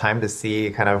matter of time to see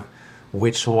kind of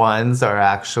which ones are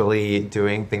actually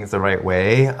doing things the right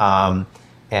way.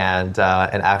 And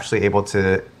actually able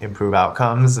to improve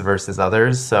outcomes versus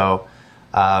others. So,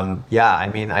 I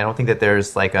don't think that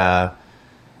there's I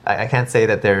can't say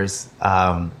that there's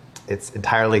it's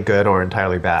entirely good or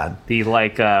entirely bad. The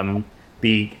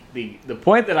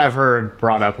point that I've heard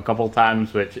brought up a couple of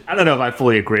times, which I don't know if I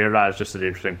fully agree or not, it's just an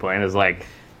interesting point, is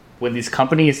when these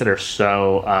companies that are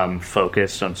so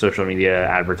focused on social media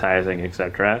advertising,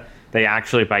 etc., they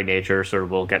actually, by nature, sort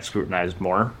of will get scrutinized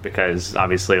more because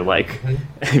obviously,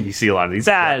 you see a lot of these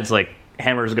ads,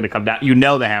 hammer is going to come down.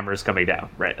 The hammer is coming down,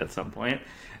 right, at some point.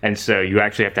 And so you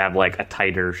actually have to have, a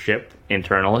tighter ship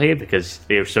internally because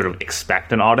they sort of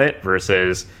expect an audit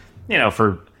versus,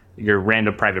 for your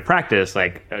random private practice,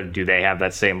 do they have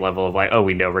that same level of,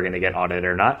 we know we're going to get audited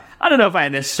or not? I don't know if I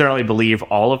necessarily believe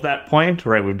all of that point,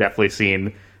 right? We've definitely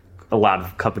seen a lot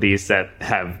of companies that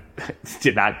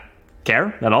did not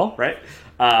care at all, right?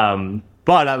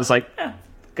 But I was okay,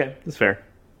 that's fair.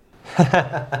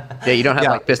 Yeah, you don't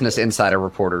have Business Insider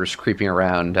reporters creeping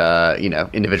around,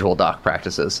 individual doc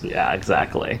practices. Yeah,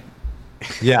 exactly.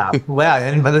 Yeah,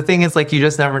 but the thing is, you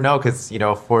just never know because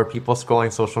for people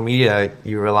scrolling social media,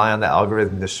 you rely on the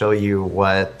algorithm to show you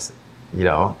what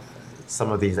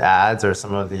some of these ads or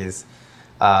some of these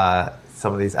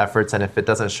efforts, and if it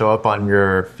doesn't show up on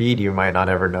your feed, you might not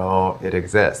ever know it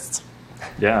exists.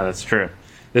 Yeah, that's true.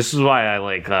 This is why I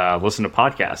listen to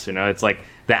podcasts. It's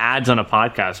the ads on a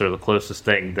podcast are the closest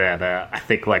thing that I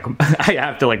think I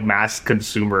have to mass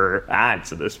consumer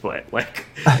ads at this point.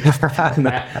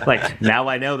 Now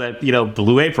I know that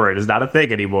Blue Apron is not a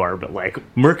thing anymore, but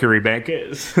Mercury Bank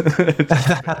is.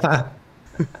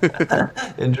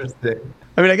 Interesting.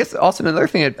 I mean, I guess also another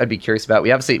thing I'd be curious about. We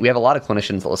have a lot of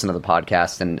clinicians that listen to the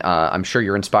podcast, and I'm sure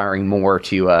you're inspiring more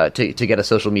to get a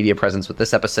social media presence with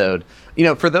this episode.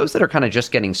 For those that are kind of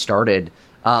just getting started,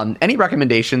 any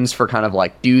recommendations for kind of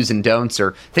like do's and don'ts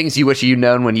or things you wish you'd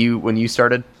known when you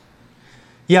started?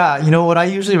 Yeah, what I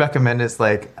usually recommend is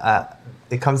like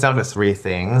it comes down to three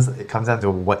things. It comes down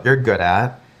to what you're good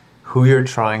at, who you're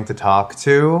trying to talk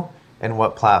to, and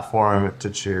what platform to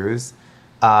choose.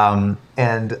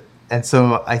 And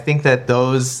so I think that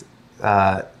those,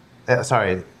 what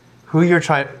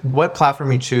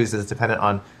platform you choose is dependent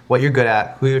on what you're good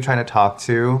at, who you're trying to talk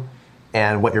to,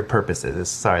 and what your purpose is.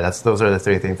 Sorry, those are the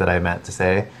three things that I meant to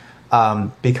say.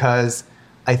 Because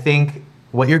I think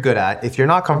what you're good at, if you're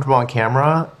not comfortable on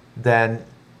camera, then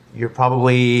you're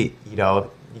probably, you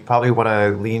probably want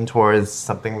to lean towards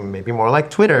something maybe more like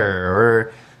Twitter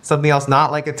or something else,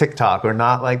 not like a TikTok or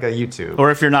not like a YouTube.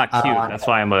 Or if you're not cute, that's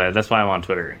why I'm on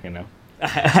Twitter.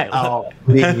 Oh,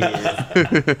 please.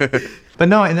 But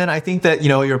no, and then I think that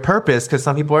your purpose, because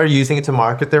some people are using it to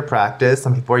market their practice,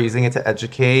 some people are using it to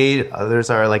educate,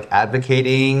 others are like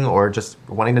advocating or just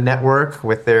wanting to network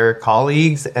with their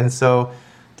colleagues, and so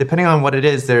depending on what it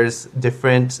is, there's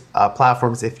different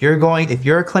platforms. If you're a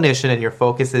clinician and your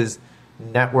focus is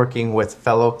networking with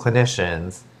fellow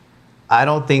clinicians, I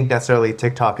don't think necessarily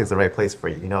TikTok is the right place for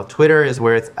you. Twitter is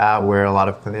where it's at, where a lot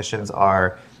of clinicians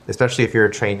are, especially if you're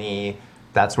a trainee.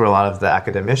 That's where a lot of the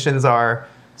academicians are.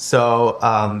 So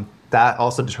that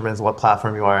also determines what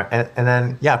platform you are. And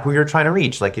then, who you're trying to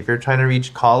reach. Like if you're trying to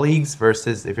reach colleagues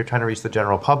versus if you're trying to reach the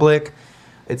general public,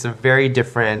 it's a very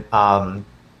different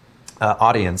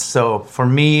audience. So for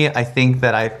me, I think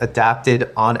that I've adapted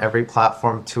on every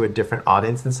platform to a different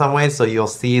audience in some ways. So you'll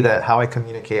see that how I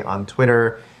communicate on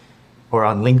Twitter or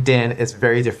on LinkedIn is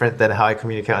very different than how I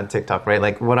communicate on TikTok, right?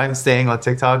 Like what I'm saying on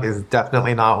TikTok is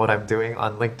definitely not what I'm doing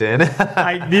on LinkedIn.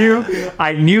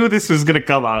 I knew this was going to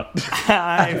come out.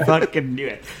 I fucking knew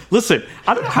it. Listen,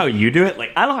 I don't know how you do it.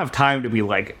 Like, I don't have time to be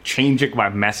like changing my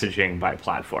messaging by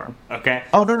platform. Okay.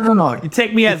 Oh, no. You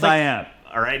take me as I am.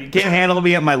 All right. You can't handle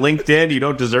me at my LinkedIn. You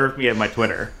don't deserve me at my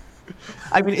Twitter.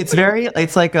 I mean, it's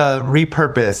like a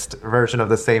repurposed version of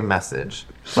the same message.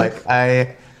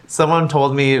 Someone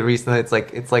told me recently, it's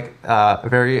like a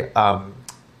very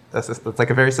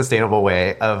sustainable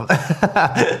way of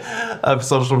of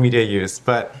social media use.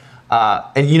 But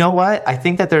and you know what? I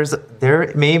think that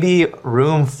there may be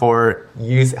room for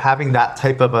having that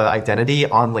type of identity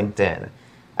on LinkedIn.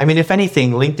 I mean, if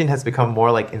anything, LinkedIn has become more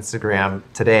like Instagram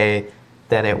today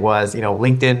than it was.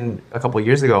 LinkedIn a couple of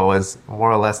years ago was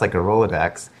more or less like a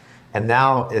Rolodex, and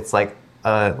now it's like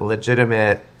a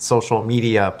legitimate social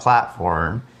media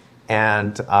platform.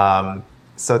 And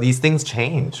so these things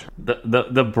change.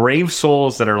 The brave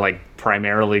souls that are like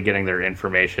primarily getting their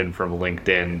information from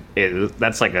LinkedIn,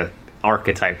 that's like a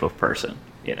archetype of person,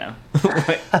 Just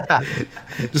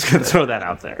gonna throw that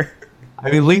out there.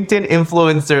 I mean, LinkedIn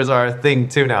influencers are a thing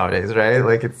too nowadays, right?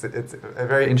 Like it's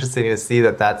very interesting to see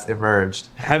that's emerged.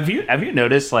 Have you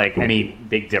noticed like any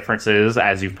big differences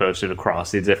as you've posted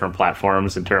across these different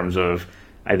platforms in terms of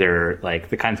either like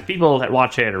the kinds of people that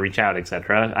watch it or reach out,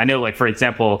 etc.? I know, like, for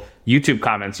example, YouTube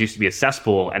comments used to be a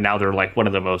cesspool, and now they're like one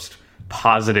of the most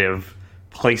positive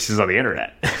places on the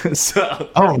internet.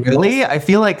 Oh, really? I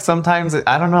feel like sometimes,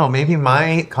 I don't know, maybe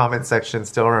my comment section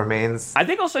still remains. I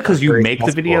think also because you make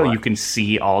the video, you can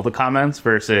see all the comments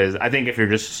versus I think if you're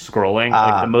just scrolling,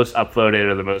 like the most upvoted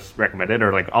or the most recommended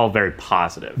are like all very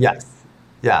positive. Yes.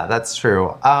 Yeah, that's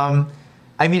true. I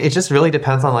mean, it just really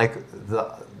depends on like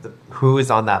the who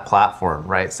is on that platform,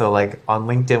 right? So like on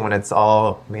LinkedIn, when it's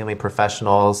all mainly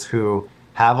professionals who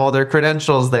have all their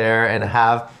credentials there and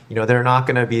have, they're not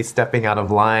going to be stepping out of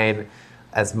line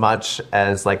as much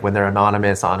as like when they're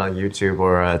anonymous on a YouTube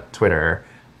or a Twitter.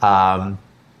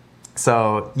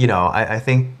 So, I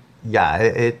think,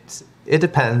 it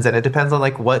depends, and it depends on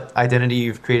like what identity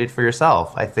you've created for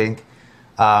yourself. I think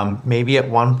maybe at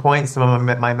one point some of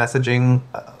my messaging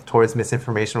towards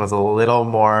misinformation was a little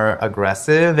more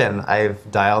aggressive, and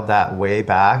I've dialed that way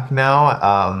back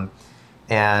now.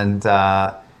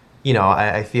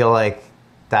 I feel like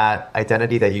that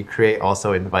identity that you create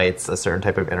also invites a certain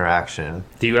type of interaction.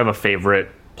 Do you have a favorite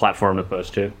platform to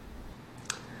post to?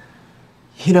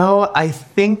 I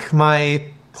think my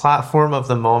platform of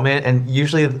the moment, and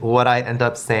usually what I end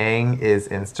up saying is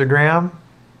Instagram.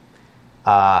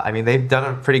 I mean, they've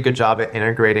done a pretty good job at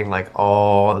integrating like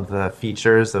all the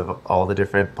features of all the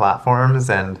different platforms,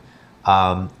 and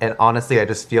honestly, I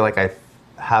just feel like I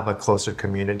have a closer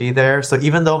community there. So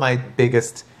even though my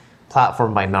biggest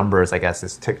platform by numbers, I guess,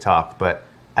 is TikTok, but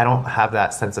I don't have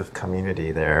that sense of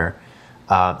community there.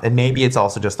 And maybe it's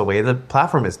also just the way the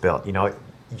platform is built.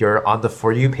 You're on the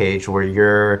For You page where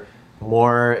you're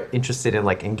more interested in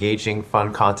like engaging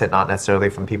fun content, not necessarily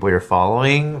from people you're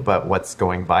following, but what's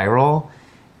going viral.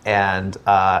 And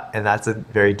that's a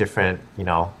very different,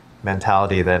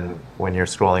 mentality than when you're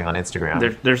scrolling on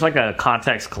Instagram. There's like a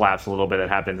context collapse a little bit that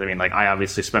happens. I mean, like I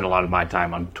obviously spend a lot of my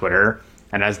time on Twitter,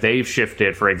 and as they've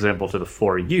shifted, for example, to the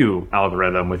For You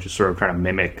algorithm, which is sort of trying to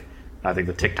mimic, I think,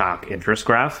 the TikTok interest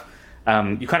graph,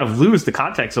 you kind of lose the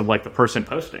context of like the person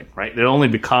posting, right? It only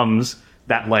becomes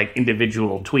that like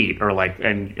individual tweet, or like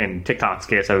in TikTok's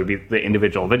case, that would be the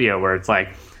individual video, where it's like,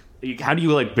 how do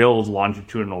you like build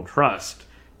longitudinal trust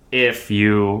if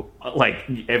you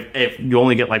if you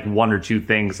only get like one or two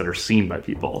things that are seen by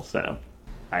people? So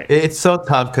it's so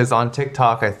tough because on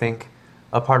TikTok, I think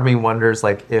a part of me wonders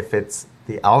like if it's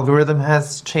the algorithm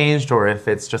has changed, or if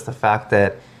it's just the fact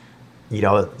that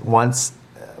once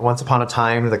upon a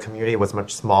time the community was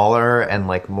much smaller and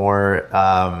like more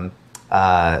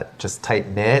just tight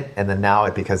knit, and then now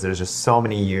because there's just so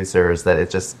many users that it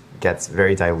just gets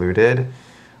very diluted.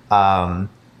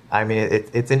 I mean,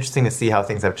 it's interesting to see how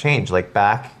things have changed. Like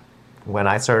back when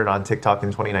I started on TikTok in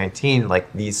 2019,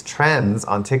 like these trends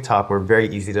on TikTok were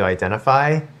very easy to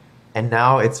identify. And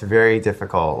now it's very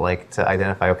difficult, like to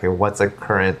identify, okay, what's a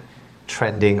current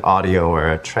trending audio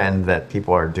or a trend that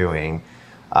people are doing.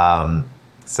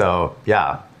 So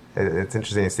yeah, it's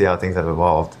interesting to see how things have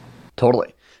evolved.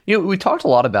 Totally. We talked a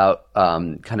lot about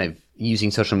kind of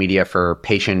using social media for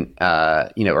patient,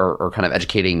 or kind of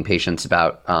educating patients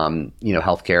about,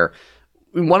 healthcare.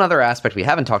 One other aspect we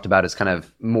haven't talked about is kind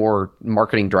of more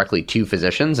marketing directly to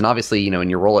physicians. And obviously, in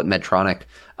your role at Medtronic,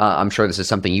 I'm sure this is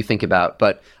something you think about.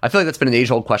 But I feel like that's been an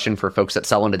age-old question for folks that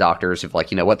sell into doctors of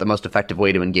like, what the most effective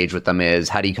way to engage with them is.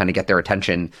 How do you kind of get their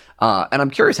attention? And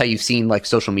I'm curious how you've seen like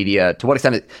social media, to what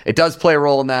extent it does play a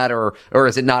role in that, or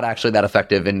is it not actually that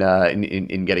effective in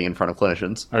getting in front of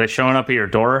clinicians? Are they showing up at your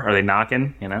door? Are they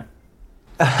knocking?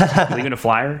 Leaving a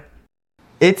flyer?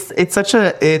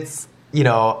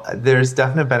 There's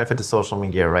definite benefit to social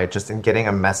media, right? Just in getting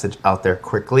a message out there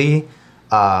quickly.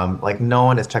 Like no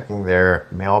one is checking their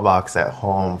mailbox at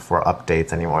home for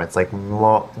updates anymore. It's like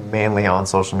mainly on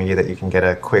social media that you can get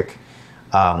a quick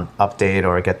update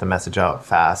or get the message out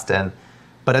fast.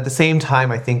 But at the same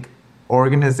time, I think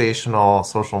organizational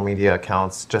social media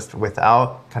accounts, just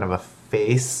without kind of a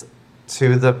face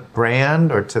to the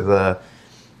brand or to the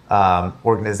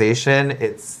organization,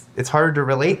 it's harder to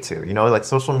relate to. Like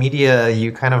social media,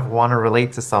 you kind of want to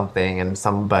relate to something and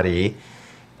somebody,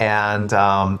 and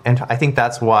I think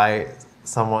that's why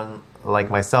someone like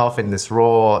myself in this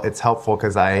role, it's helpful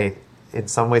because I in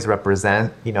some ways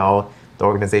represent the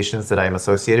organizations that I'm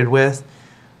associated with,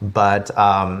 but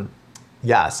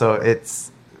so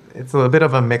it's a bit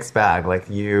of a mixed bag. Like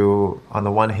you on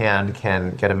the one hand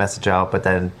can get a message out, but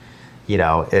then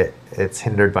it's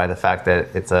hindered by the fact that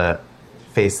it's a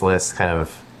faceless kind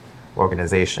of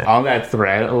organization. On that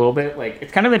thread a little bit, like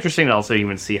it's kind of interesting to also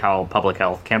even see how public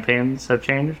health campaigns have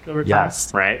changed over time.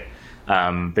 Yes. Right?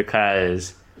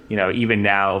 Because even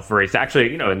now, for it's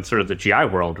actually in sort of the GI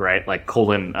world, right? Like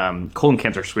colon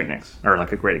cancer screenings are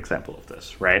like a great example of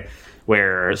this, right?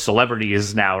 Where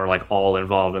celebrities now are like all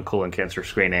involved in colon cancer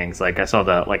screenings. Like I saw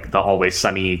the Always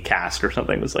Sunny cast or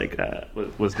something was like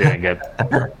was doing it.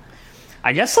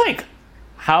 I guess like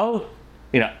how.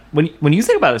 When you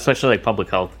think about it, especially like public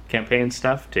health campaign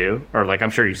stuff too, or like I'm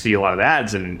sure you see a lot of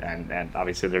ads and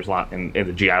obviously there's a lot in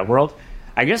the GI world.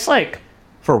 I guess like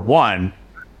for one,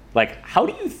 like how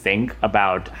do you think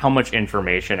about how much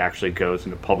information actually goes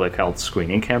into public health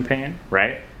screening campaign,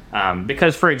 right?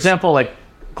 Because for example, like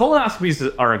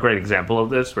colonoscopies are a great example of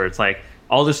this, where it's like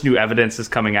all this new evidence is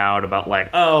coming out about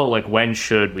like, when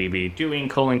should we be doing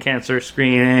colon cancer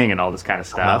screening and all this kind of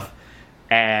stuff.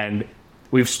 And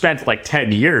we've spent like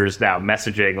 10 years now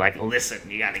messaging like, listen,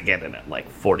 you got to get in at like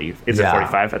 40. Is it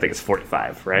 45? I think it's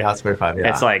 45, right? Yeah, it's 45, yeah.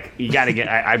 It's like, you got to get,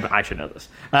 I should know this.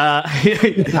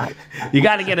 You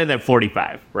got to get in at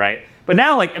 45, right? But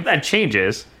now, like, if that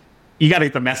changes, you got to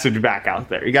get the message back out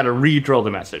there. You got to re-drill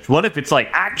the message. What if it's like,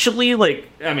 actually, like,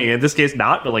 I mean, in this case,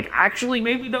 not, but like, actually,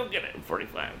 maybe don't get it in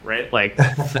 45, right? Like,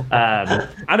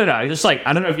 I don't know. Just like,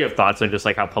 I don't know if you have thoughts on just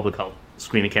like how public health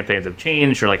screening campaigns have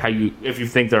changed, or like if you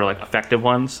think they're like effective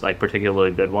ones, like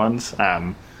particularly good ones.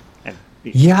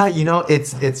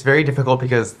 It's very difficult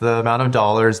because the amount of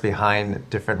dollars behind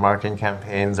different marketing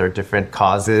campaigns or different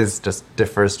causes just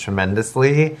differs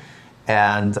tremendously.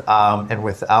 And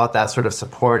without that sort of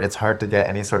support, it's hard to get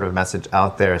any sort of message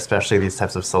out there, especially these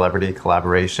types of celebrity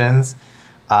collaborations.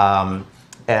 I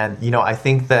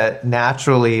think that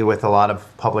naturally with a lot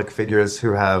of public figures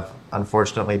who have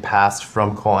unfortunately passed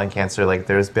from colon cancer. Like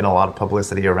there's been a lot of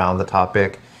publicity around the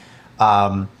topic.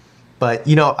 But,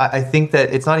 I think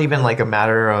that it's not even like a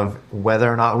matter of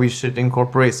whether or not we should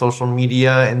incorporate social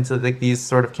media into like these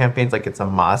sort of campaigns. Like it's a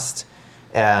must.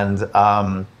 And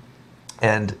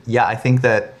yeah, I think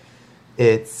that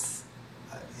it's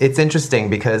interesting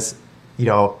because,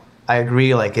 I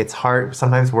agree, like it's hard.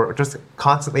 Sometimes we're just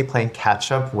constantly playing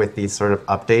catch up with these sort of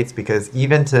updates because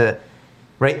even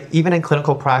in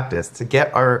clinical practice, to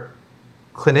get our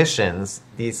clinicians,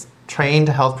 these trained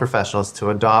health professionals to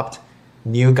adopt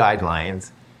new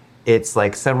guidelines, it's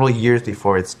like several years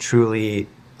before it's truly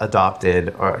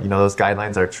adopted or, those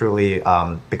guidelines are truly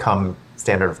become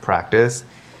standard of practice.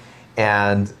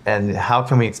 And how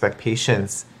can we expect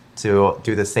patients to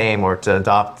do the same or to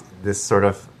adopt this sort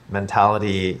of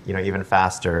mentality, even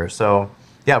faster? So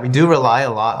yeah, we do rely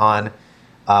a lot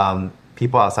on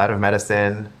people outside of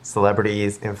medicine,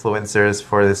 celebrities, influencers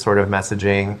for this sort of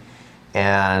messaging.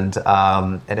 And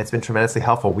it's been tremendously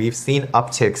helpful. We've seen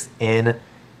upticks in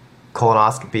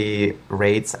colonoscopy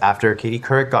rates after Katie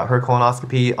Couric got her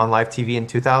colonoscopy on live TV in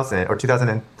 2000 or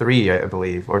 2003, I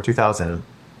believe, or 2000.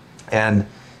 And,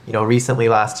 recently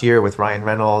last year with Ryan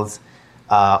Reynolds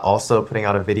also putting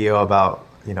out a video about,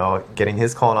 getting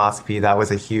his colonoscopy, that was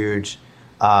a huge,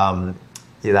 that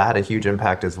had a huge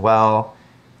impact as well.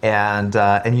 And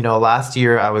last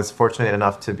year I was fortunate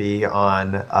enough to be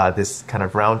on this kind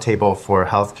of roundtable for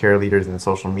healthcare leaders in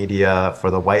social media for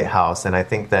the White House. And I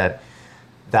think that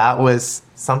was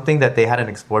something that they hadn't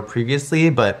explored previously,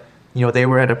 but, they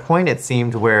were at a point, it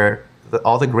seemed, where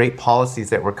all the great policies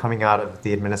that were coming out of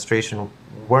the administration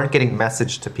weren't getting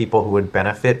messaged to people who would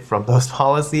benefit from those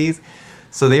policies.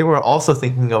 So they were also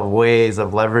thinking of ways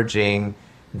of leveraging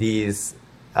these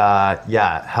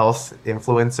health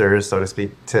influencers, so to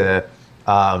speak, to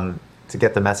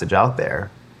get the message out there,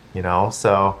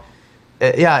 So,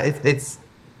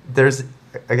 there's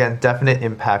again definite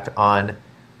impact on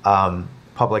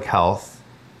public health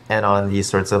and on these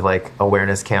sorts of like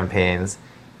awareness campaigns,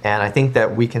 and I think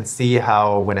that we can see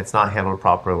how when it's not handled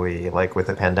properly, like with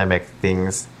the pandemic,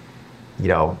 things,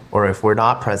 or if we're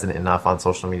not present enough on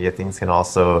social media, things can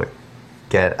also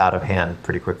get out of hand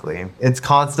pretty quickly. It's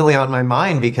constantly on my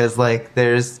mind because like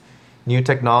there's new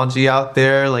technology out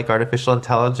there like artificial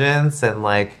intelligence and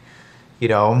like,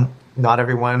 not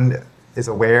everyone is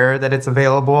aware that it's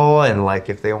available. And like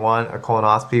if they want a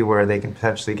colonoscopy where they can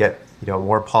potentially get,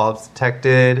 more polyps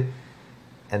detected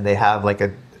and they have like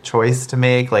a choice to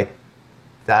make, like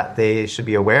that they should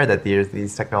be aware that there's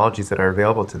these technologies that are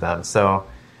available to them. So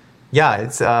yeah,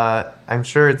 it's I'm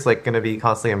sure it's like going to be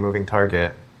constantly a moving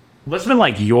target. What's been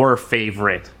like your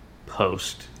favorite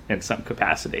post in some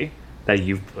capacity that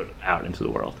you've put out into the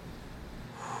world?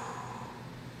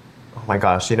 Oh my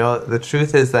gosh. The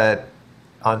truth is that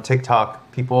on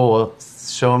TikTok, people will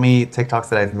show me TikToks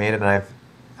that I've made and I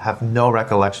have no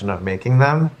recollection of making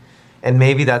them. And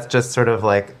maybe that's just sort of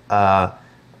like a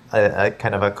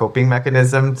kind of a coping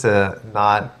mechanism to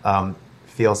not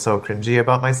feel so cringy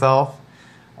about myself.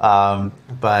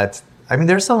 But I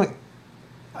mean,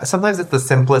 sometimes it's the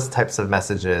simplest types of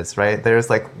messages, right?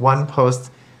 There's like one post,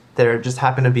 there just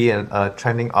happened to be a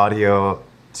trending audio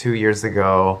 2 years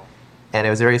ago, and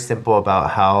it was very simple about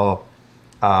how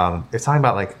it's talking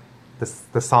about like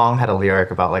the song had a lyric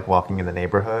about like walking in the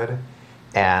neighborhood,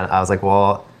 and I was like,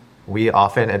 well, we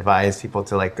often advise people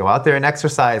to like go out there and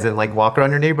exercise and like walk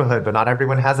around your neighborhood, but not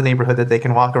everyone has a neighborhood that they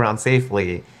can walk around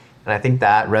safely. And I think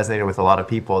that resonated with a lot of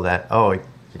people that,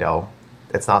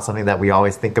 it's not something that we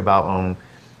always think about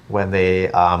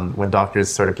when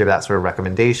doctors sort of give that sort of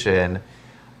recommendation.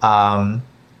 Gosh,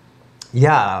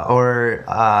 I'm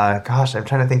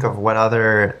trying to think of what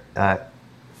other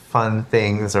fun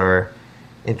things or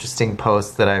interesting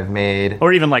posts that I've made.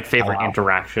 Or even like favorite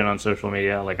interaction on social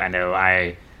media. Like I know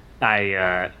I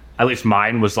at least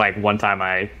mine was like one time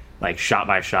I like shot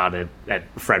by shot at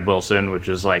Fred Wilson, which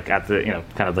is like at the,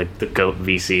 kind of like the GOAT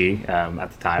VC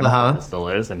at the time, it still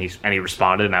is. And he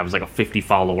responded, and I was like a 50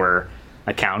 follower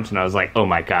account, and I was like, oh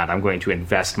my God, I'm going to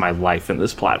invest my life in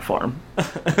this platform.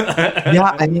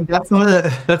 Yeah, I mean, that's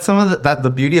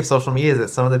the beauty of social media is that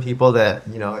some of the people that,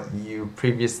 you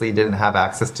previously didn't have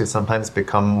access to sometimes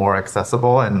become more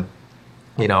accessible. And,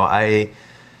 I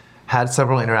had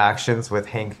several interactions with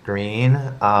Hank Green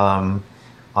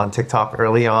on TikTok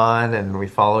early on, and we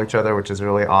follow each other, which is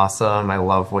really awesome. I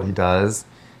love what he does.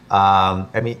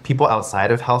 I mean, people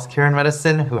outside of healthcare and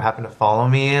medicine who happen to follow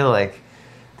me, like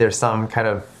there's some kind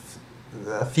of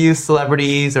a few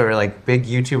celebrities or like big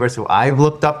YouTubers who I've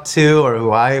looked up to or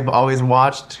who I've always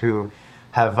watched who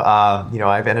have,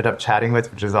 I've ended up chatting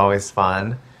with, which is always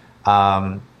fun.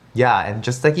 Yeah, and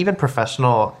just like even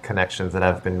professional connections that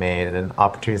have been made and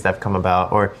opportunities that have come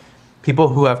about, or people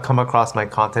who have come across my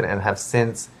content and have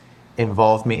since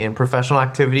involved me in professional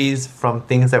activities from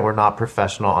things that were not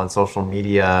professional on social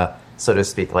media, so to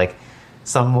speak. Like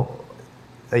some,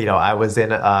 I was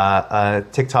in a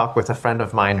TikTok with a friend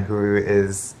of mine who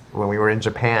is, when we were in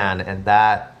Japan, and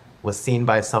that was seen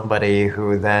by somebody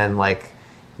who then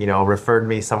referred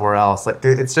me somewhere else. Like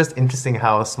it's just interesting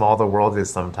how small the world is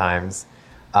sometimes.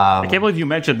 I can't believe you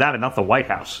mentioned that and not the White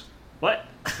House. What?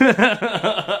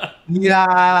 Yeah,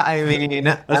 I mean,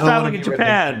 I was traveling in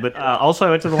Japan, but also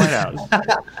I went to the White House.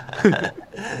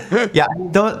 Yeah,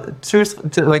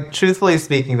 truthfully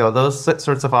speaking, though, those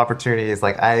sorts of opportunities,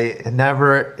 like I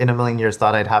never in a million years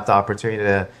thought I'd have the opportunity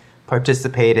to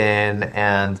participate in.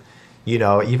 And,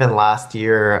 even last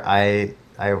year, I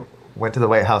went to the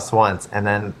White House once and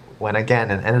then went again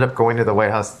and ended up going to the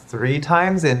White House 3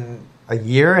 times in a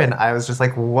year. And I was just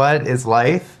like, what is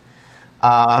life?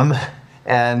 So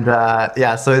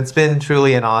it's been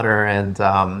truly an honor, and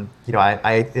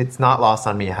it's not lost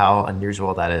on me how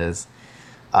unusual that is.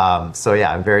 I'm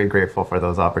very grateful for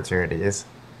those opportunities.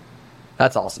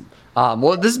 That's awesome.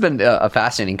 Well, this has been a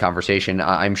fascinating conversation.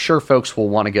 I'm sure folks will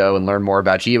want to go and learn more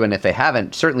about you, and if they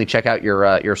haven't, certainly check out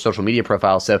your social media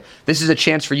profile. So this is a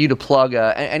chance for you to plug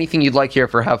anything you'd like here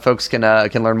for how folks can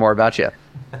learn more about you.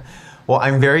 Well,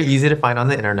 I'm very easy to find on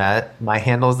the internet. My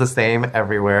handle is the same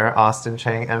everywhere, Austin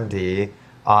Chiang MD,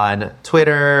 on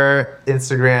Twitter,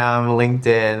 Instagram,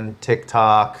 LinkedIn,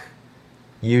 TikTok,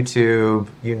 YouTube,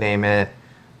 you name it.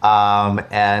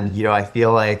 I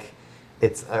feel like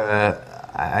it's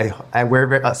I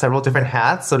wear several different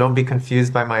hats, so don't be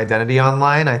confused by my identity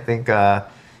online. I think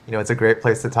it's a great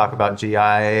place to talk about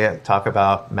GI, talk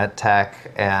about med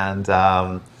tech, and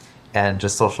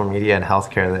just social media and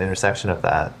healthcare and the intersection of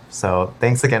that. So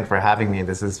thanks again for having me.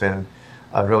 This has been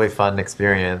a really fun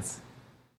experience.